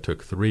this. So it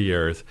took 3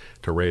 years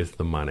to raise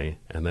the money,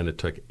 and then it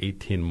took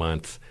 18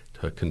 months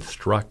to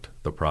construct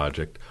the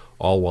project,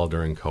 all while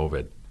during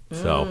COVID.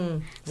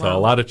 So a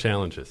lot of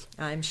challenges.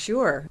 I'm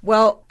sure.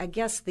 Well, I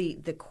guess the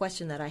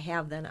question that I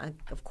have then,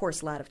 of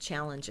course, a lot of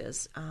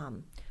challenges.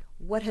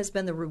 What has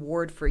been the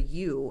reward for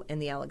you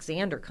and the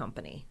Alexander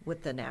Company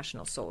with the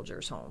National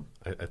Soldiers Home?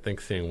 I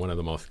think seeing one of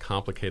the most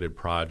complicated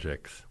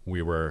projects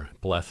we were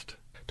blessed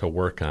to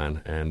work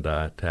on and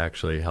to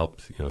actually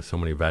help so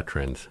many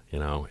veterans in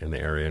the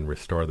area and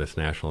restore this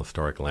National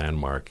Historic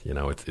Landmark.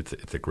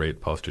 It's a great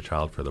poster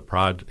child for the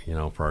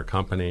for our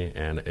company,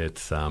 and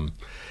it's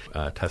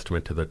a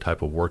testament to the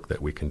type of work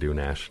that we can do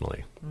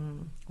nationally.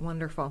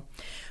 Wonderful.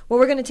 Well,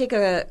 we're going to take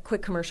a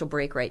quick commercial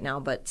break right now,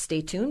 but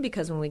stay tuned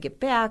because when we get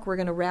back, we're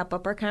going to wrap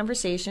up our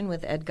conversation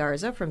with Ed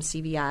Garza from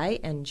CVI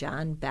and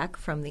John Beck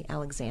from the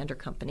Alexander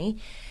Company.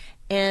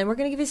 And we're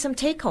going to give you some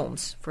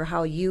take-homes for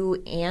how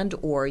you and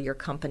or your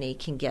company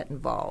can get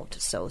involved.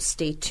 So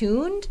stay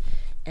tuned,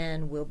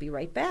 and we'll be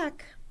right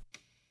back.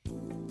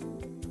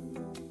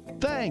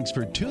 Thanks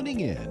for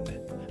tuning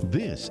in.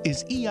 This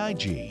is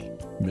EIG,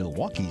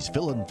 Milwaukee's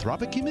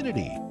philanthropic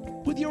community,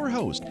 with your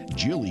host,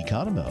 Jill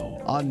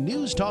Economou, on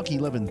News Talk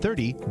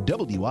 1130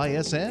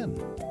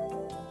 WISN.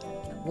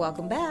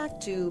 Welcome back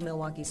to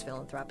Milwaukee's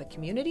Philanthropic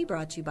Community,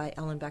 brought to you by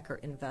Ellenbecker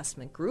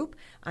Investment Group.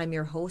 I'm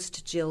your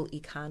host, Jill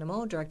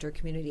Economou, Director of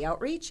Community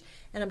Outreach,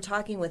 and I'm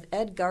talking with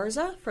Ed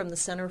Garza from the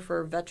Center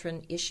for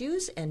Veteran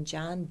Issues and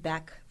John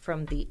Beck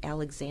from the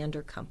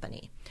Alexander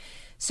Company.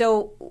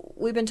 So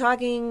we've been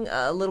talking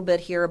a little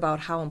bit here about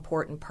how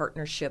important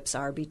partnerships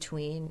are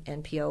between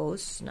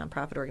NPOs,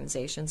 nonprofit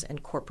organizations,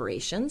 and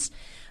corporations.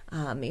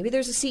 Maybe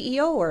there's a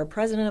CEO or a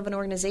president of an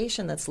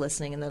organization that's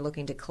listening and they're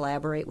looking to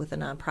collaborate with a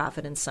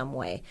nonprofit in some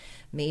way,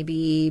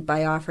 maybe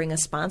by offering a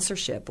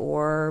sponsorship,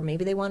 or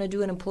maybe they want to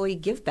do an employee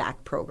give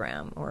back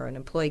program or an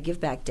employee give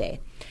back day.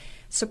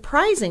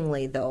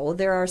 Surprisingly, though,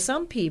 there are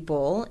some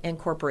people and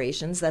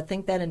corporations that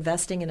think that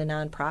investing in a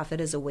nonprofit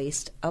is a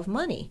waste of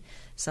money.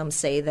 Some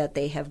say that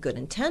they have good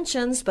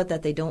intentions, but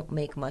that they don't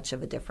make much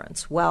of a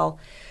difference. Well,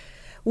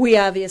 we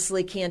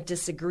obviously can't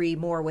disagree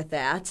more with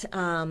that.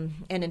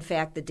 And in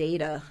fact, the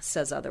data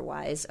says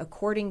otherwise.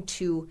 According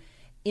to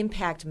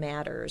Impact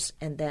Matters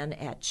and then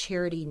at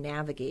Charity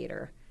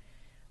Navigator,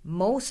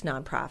 Most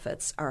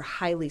nonprofits are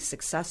highly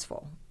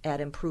successful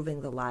at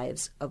improving the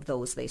lives of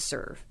those they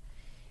serve.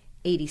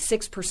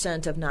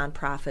 86% of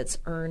nonprofits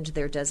earned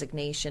their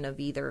designation of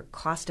either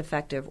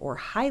cost-effective or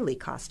highly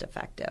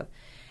cost-effective,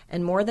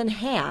 and more than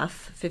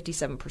half,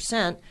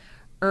 57%,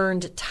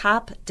 earned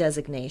top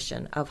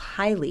designation of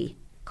highly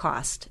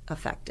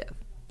cost-effective.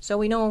 So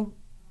we know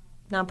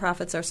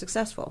nonprofits are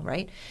successful,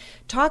 right?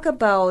 Talk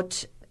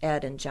about,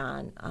 Ed and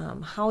John,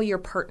 how your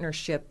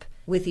partnership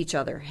with each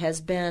other has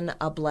been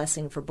a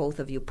blessing for both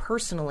of you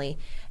personally,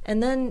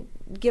 and then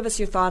give us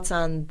your thoughts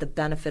on the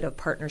benefit of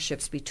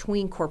partnerships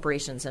between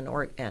corporations and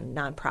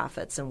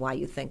nonprofits and why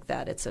you think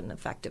that it's an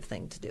effective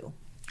thing to do.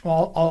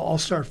 Well, I'll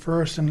start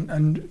first,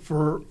 and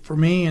for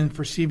me and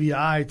for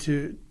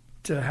CVI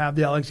to have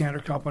the Alexander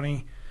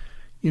Company,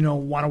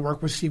 want to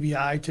work with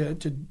CVI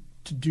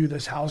to do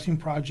this housing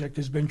project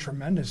has been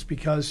tremendous,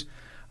 because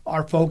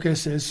our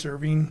focus is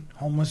serving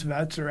homeless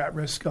vets or at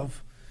risk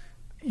of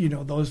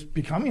those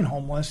becoming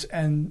homeless.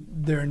 And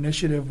their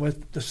initiative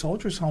with the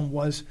Soldiers Home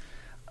was,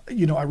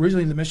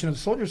 originally the mission of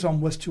the Soldiers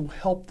Home was to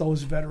help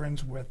those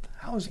veterans with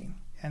housing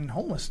and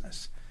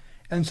homelessness.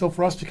 And so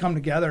for us to come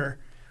together,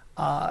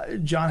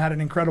 John had an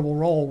incredible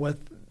role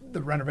with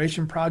the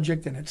renovation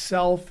project in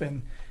itself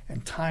and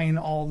tying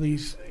all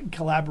these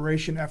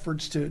collaboration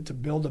efforts to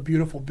build a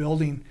beautiful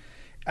building.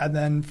 And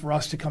then for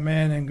us to come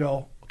in and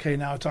go, okay,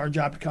 now it's our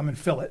job to come and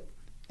fill it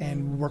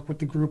and work with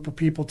the group of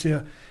people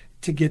to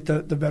get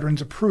the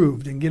veterans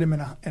approved and get them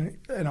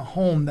in a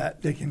home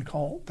that they can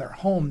call their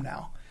home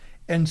now.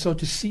 And so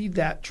to see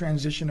that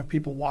transition of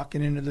people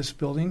walking into this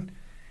building,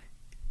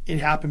 it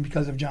happened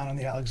because of John and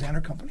the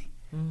Alexander Company.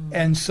 Mm.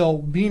 And so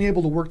being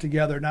able to work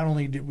together, not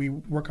only did we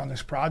work on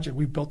this project,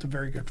 we built a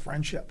very good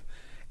friendship.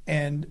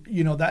 And,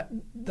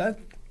 that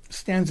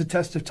stands the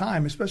test of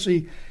time,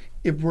 especially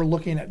if we're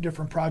looking at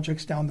different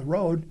projects down the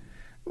road.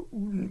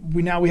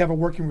 We have a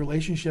working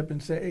relationship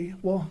and say,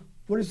 well,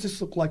 what does this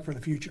look like for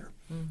the future?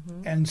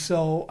 Mm-hmm. And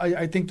so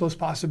I think those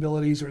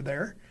possibilities are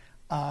there.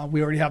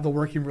 We already have the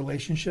working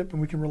relationship,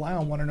 and we can rely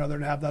on one another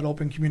to have that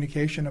open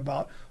communication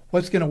about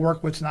what's going to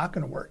work, what's not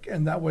going to work,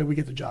 and that way we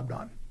get the job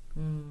done.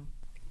 Mm.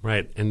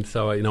 Right. And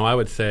so, I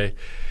would say,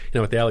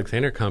 with the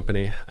Alexander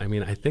Company,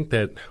 I think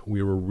that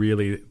we were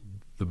really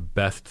the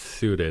best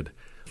suited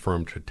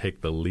firm to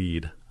take the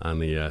lead on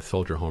the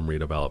Soldier Home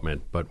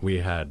redevelopment, but we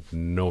had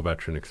no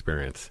veteran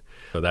experience.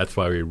 So that's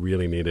why we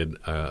really needed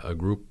a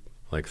group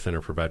like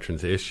Center for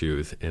Veterans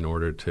Issues in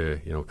order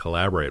to,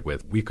 collaborate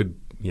with. We could,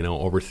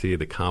 oversee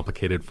the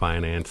complicated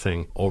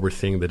financing,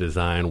 overseeing the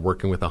design,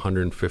 working with a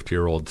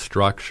 150-year-old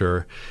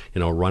structure,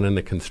 running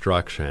the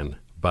construction.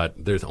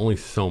 But there's only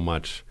so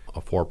much a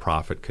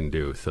for-profit can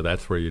do. So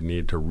that's where you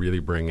need to really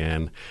bring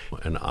in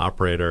an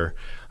operator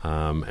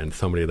and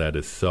somebody that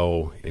is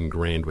so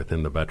ingrained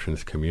within the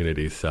veterans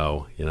community,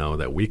 so,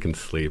 that we can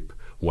sleep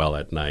well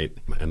at night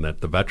and that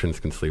the veterans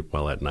can sleep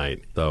well at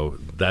night. So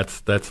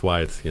that's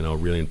why it's,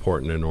 really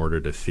important in order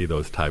to see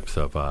those types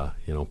of,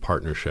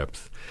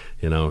 partnerships.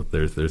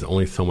 There's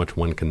only so much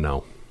one can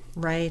know.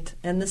 Right.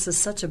 And this is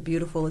such a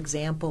beautiful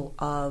example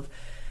of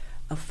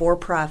a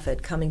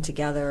for-profit coming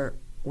together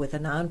with a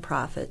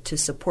nonprofit to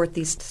support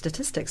these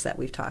statistics that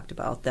we've talked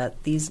about,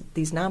 that these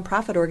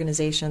nonprofit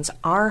organizations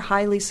are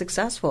highly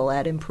successful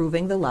at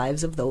improving the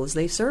lives of those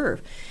they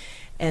serve.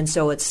 And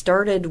so it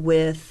started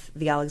with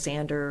the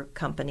Alexander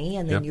Company,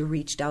 and then you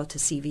reached out to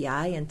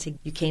CVI, and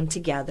you came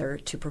together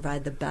to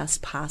provide the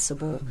best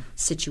possible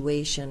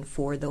situation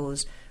for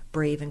those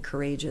brave and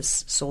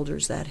courageous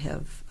soldiers that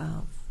have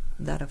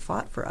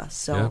fought for us.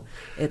 So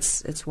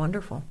it's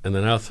wonderful. And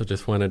then I also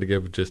just wanted to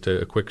give just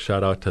a quick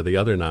shout out to the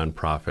other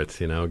nonprofits,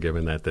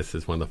 given that this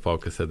is one of the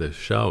focus of this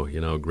show.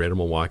 Greater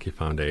Milwaukee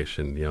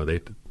Foundation,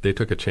 they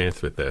took a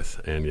chance with this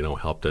and,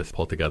 helped us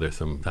pull together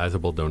some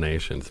sizable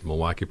donations.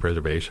 Milwaukee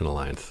Preservation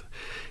Alliance,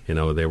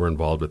 they were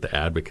involved with the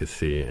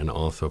advocacy and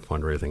also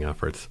fundraising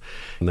efforts.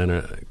 And then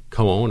a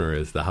co-owner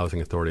is the Housing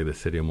Authority of the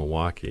City of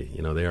Milwaukee.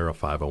 They are a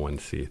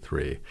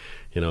 501c3.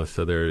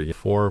 So there are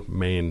 4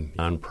 main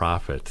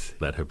nonprofits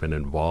that have been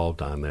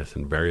involved on this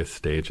in various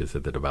stages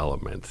of the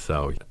development.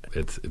 So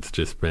it's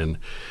just been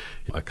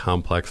a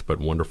complex but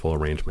wonderful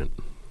arrangement.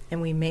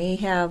 And we may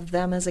have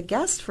them as a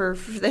guest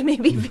they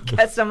maybe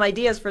get some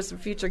ideas for some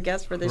future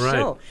guests for this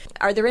show.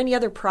 Are there any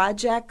other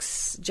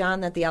projects,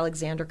 John, that the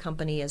Alexander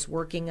Company is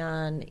working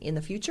on in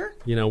the future?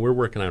 We're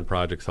working on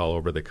projects all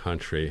over the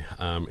country.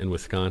 In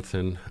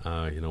Wisconsin,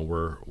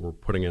 we're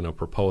putting in a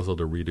proposal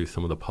to redo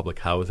some of the public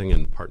housing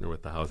and partner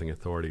with the Housing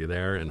Authority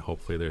there, and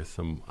hopefully there's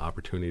some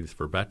opportunities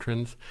for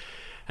veterans.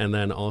 And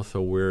then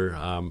also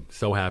we're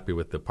so happy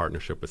with the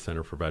partnership with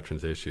Center for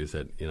Veterans Issues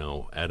that,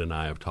 Ed and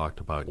I have talked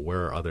about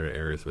where are other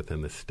areas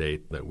within the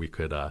state that we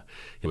could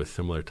do a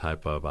similar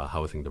type of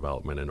housing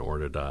development in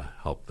order to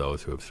help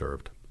those who have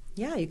served.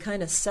 Yeah, you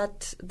kind of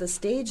set the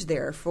stage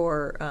there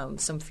for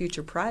some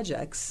future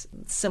projects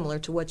similar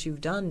to what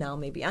you've done now,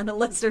 maybe on a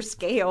lesser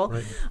scale.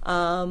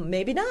 Right.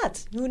 Maybe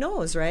not. Who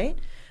knows, right?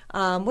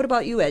 What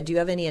about you, Ed? Do you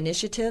have any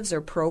initiatives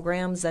or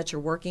programs that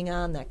you're working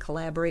on that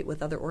collaborate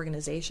with other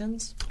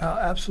organizations?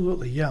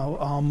 Absolutely, yeah.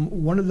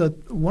 One of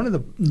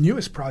the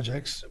newest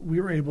projects, we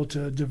were able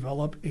to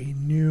develop a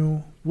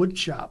new wood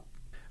shop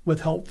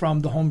with help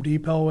from the Home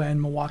Depot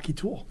and Milwaukee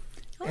Tool.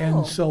 Oh.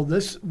 And so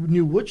this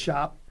new wood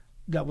shop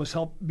that was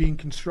being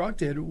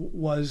constructed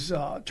was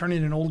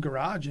turning an old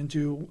garage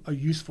into a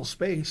useful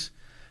space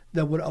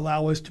that would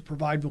allow us to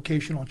provide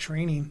vocational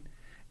training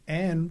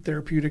and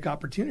therapeutic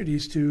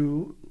opportunities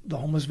to the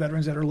homeless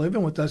veterans that are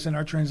living with us in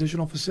our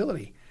transitional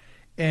facility.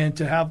 And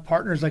to have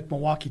partners like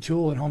Milwaukee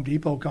Tool and Home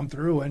Depot come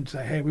through and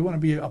say, hey, we want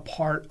to be a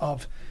part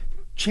of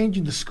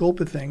changing the scope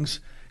of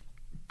things.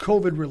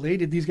 COVID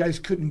related, these guys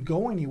couldn't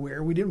go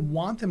anywhere. We didn't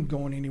want them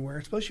going anywhere,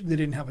 especially if they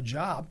didn't have a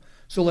job.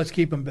 So let's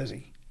keep them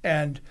busy.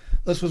 And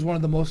this was one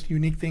of the most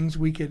unique things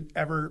we could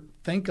ever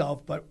think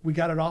of, but we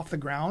got it off the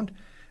ground.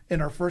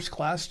 And our first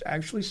class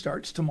actually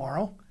starts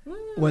tomorrow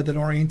with an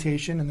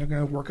orientation, and they're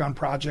going to work on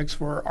projects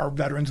for our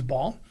Veterans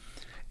Ball.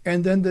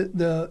 And then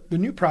the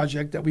new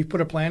project that we've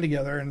put a plan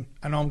together, and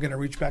I know I'm going to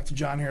reach back to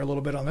John here a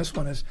little bit on this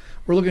one, is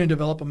we're looking to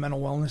develop a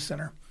mental wellness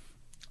center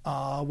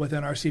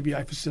within our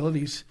CBI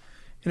facilities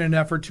in an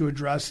effort to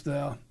address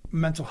the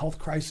mental health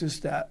crisis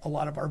that a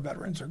lot of our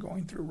veterans are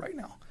going through right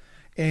now.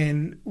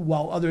 And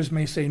while others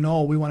may say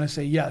no, we want to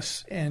say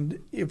yes. And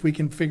if we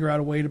can figure out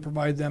a way to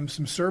provide them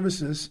some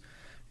services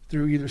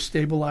through either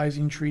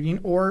stabilizing, treating,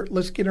 or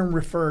let's get them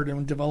referred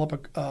and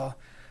develop a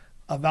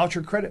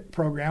voucher credit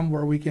program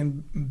where we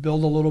can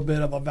build a little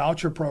bit of a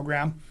voucher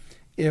program.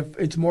 If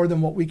it's more than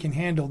what we can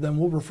handle, then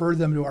we'll refer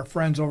them to our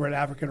friends over at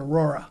Advocate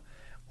Aurora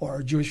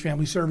or Jewish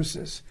Family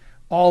Services,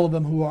 all of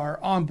them who are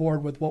on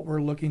board with what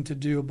we're looking to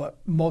do. But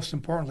most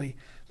importantly,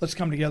 let's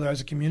come together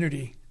as a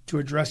community to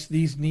address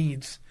these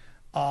needs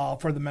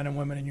for the men and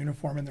women in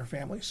uniform and their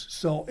families.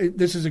 So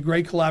this is a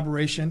great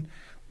collaboration.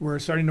 We're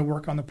starting to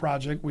work on the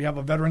project. We have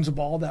a Veterans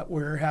Ball that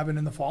we're having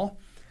in the fall.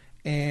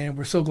 And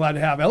we're so glad to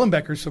have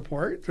Ellenbecker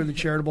support through the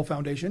Charitable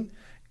Foundation.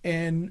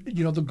 And,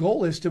 you know, the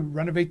goal is to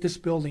renovate this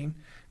building,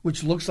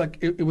 which looks like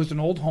it was an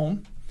old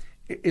home.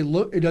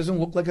 It doesn't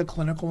look like a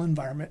clinical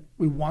environment.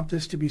 We want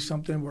this to be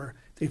something where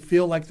they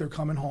feel like they're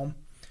coming home.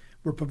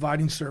 We're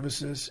providing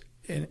services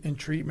and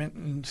treatment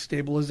and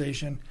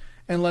stabilization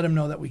and let them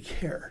know that we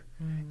care.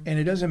 Mm. And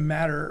it doesn't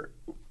matter,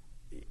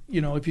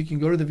 you know, if you can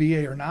go to the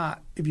VA or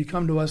not. If you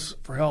come to us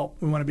for help,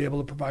 we want to be able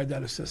to provide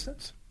that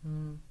assistance.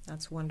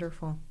 That's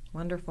wonderful.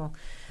 Wonderful.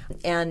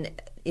 And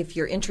if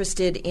you're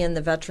interested in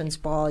the Veterans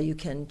Ball, you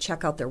can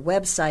check out their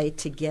website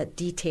to get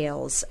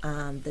details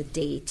on the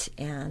date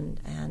and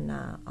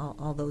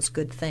all those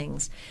good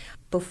things.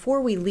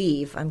 Before we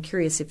leave, I'm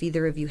curious if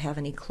either of you have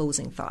any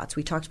closing thoughts.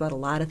 We talked about a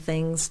lot of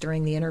things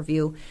during the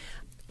interview.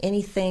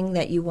 Anything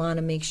that you want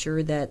to make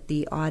sure that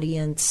the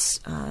audience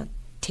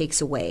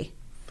takes away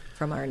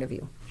from our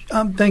interview?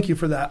 Thank you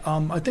for that.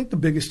 I think the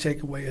biggest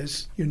takeaway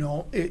is, you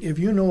know, if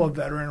you know a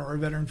veteran or a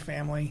veteran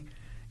family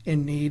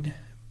in need,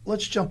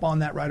 let's jump on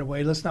that right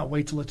away. Let's not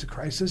wait till it's a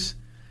crisis.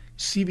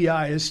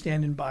 CBI is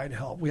standing by to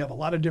help. We have a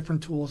lot of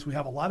different tools. We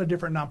have a lot of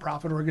different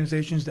nonprofit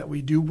organizations that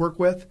we do work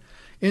with.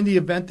 In the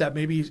event that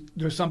maybe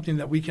there's something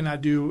that we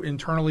cannot do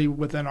internally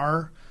within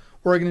our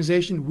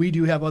organization, we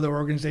do have other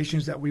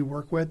organizations that we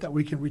work with that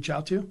we can reach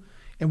out to,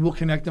 and we'll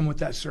connect them with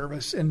that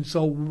service. And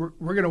so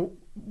we're going to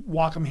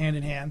walk them hand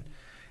in hand.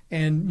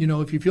 And, you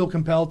know, if you feel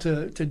compelled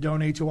to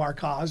donate to our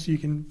cause, you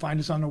can find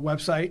us on the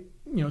website,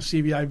 you know,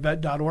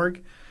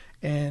 cbivet.org,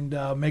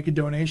 and make a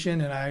donation.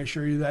 And I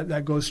assure you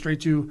that goes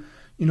straight to,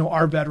 you know,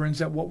 our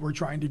veterans at what we're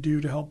trying to do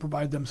to help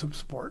provide them some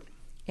support.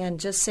 And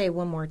just say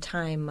one more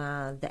time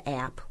the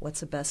app.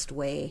 What's the best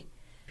way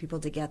people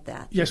to get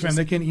that? Yes, ma'am.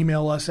 They can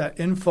email us at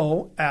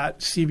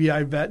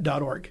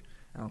info@cbivet.org.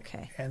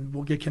 Okay. And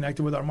we'll get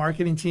connected with our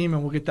marketing team,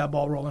 and we'll get that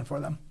ball rolling for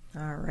them.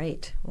 All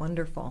right.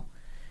 Wonderful.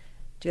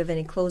 Do you have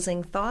any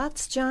closing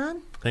thoughts,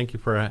 John? Thank you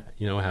for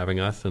having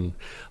us and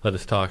let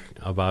us talk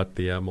about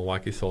the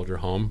Milwaukee Soldier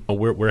Home.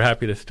 We're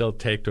happy to still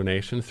take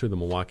donations through the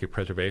Milwaukee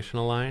Preservation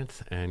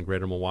Alliance and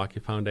Greater Milwaukee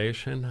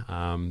Foundation.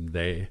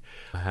 They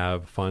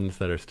have funds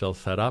that are still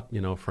set up, you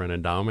know, for an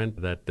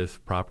endowment that this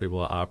property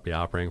will be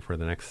operating for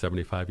the next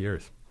 75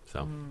 years.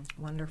 So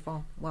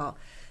wonderful. Well,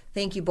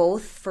 thank you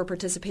both for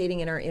participating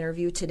in our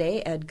interview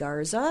today. Ed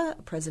Garza,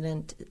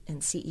 President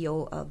and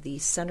CEO of the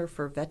Center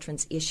for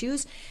Veterans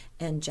Issues,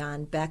 and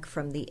John Beck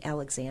from the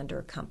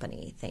Alexander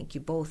Company. Thank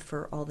you both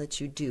for all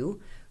that you do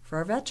for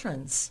our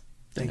veterans.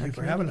 Thank you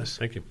for having us.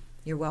 Thank you.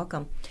 You're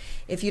welcome.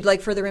 If you'd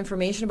like further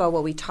information about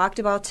what we talked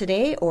about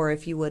today, or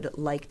if you would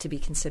like to be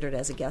considered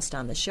as a guest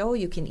on the show,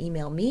 you can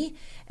email me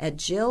at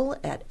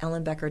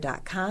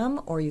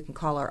jill@ellenbecker.com, or you can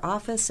call our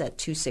office at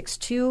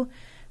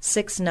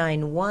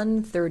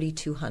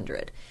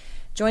 262-691-3200.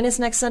 Join us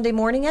next Sunday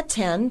morning at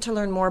 10 to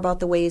learn more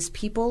about the ways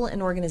people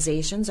and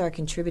organizations are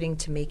contributing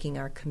to making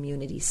our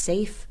community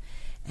safe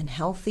and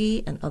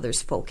healthy and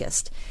others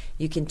focused.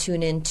 You can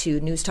tune in to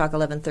News Talk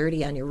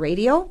 1130 on your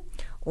radio,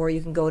 or you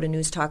can go to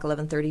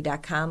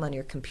newstalk1130.com on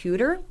your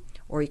computer,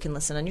 or you can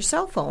listen on your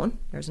cell phone.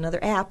 There's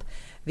another app.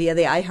 via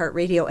the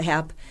iHeartRadio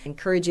app. I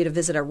encourage you to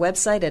visit our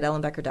website at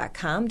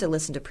ellenbecker.com to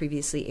listen to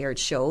previously aired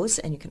shows,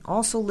 and you can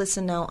also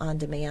listen now on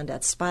demand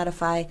at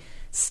Spotify,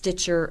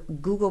 Stitcher,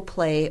 Google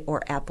Play,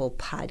 or Apple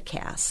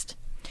Podcast.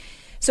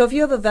 So if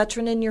you have a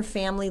veteran in your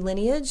family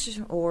lineage,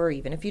 or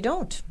even if you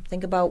don't,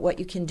 think about what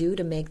you can do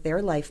to make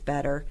their life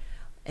better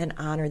and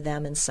honor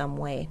them in some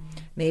way.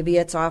 Maybe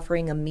it's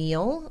offering a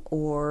meal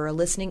or a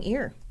listening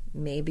ear.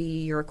 Maybe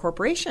you're a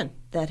corporation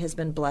that has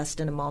been blessed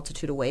in a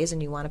multitude of ways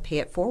and you want to pay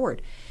it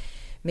forward.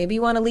 Maybe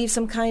you want to leave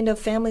some kind of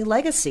family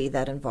legacy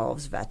that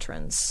involves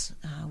veterans.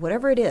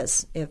 Whatever it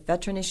is, if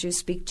veteran issues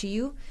speak to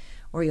you,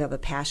 or you have a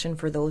passion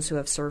for those who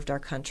have served our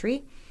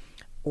country,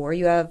 or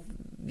you have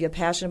a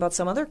passion about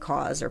some other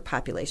cause or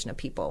population of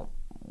people,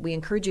 we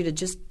encourage you to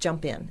just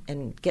jump in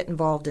and get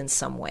involved in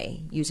some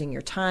way using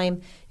your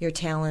time, your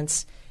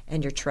talents,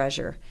 and your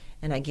treasure.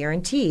 And I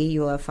guarantee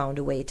you will have found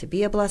a way to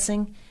be a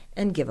blessing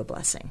and give a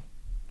blessing.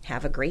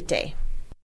 Have a great day.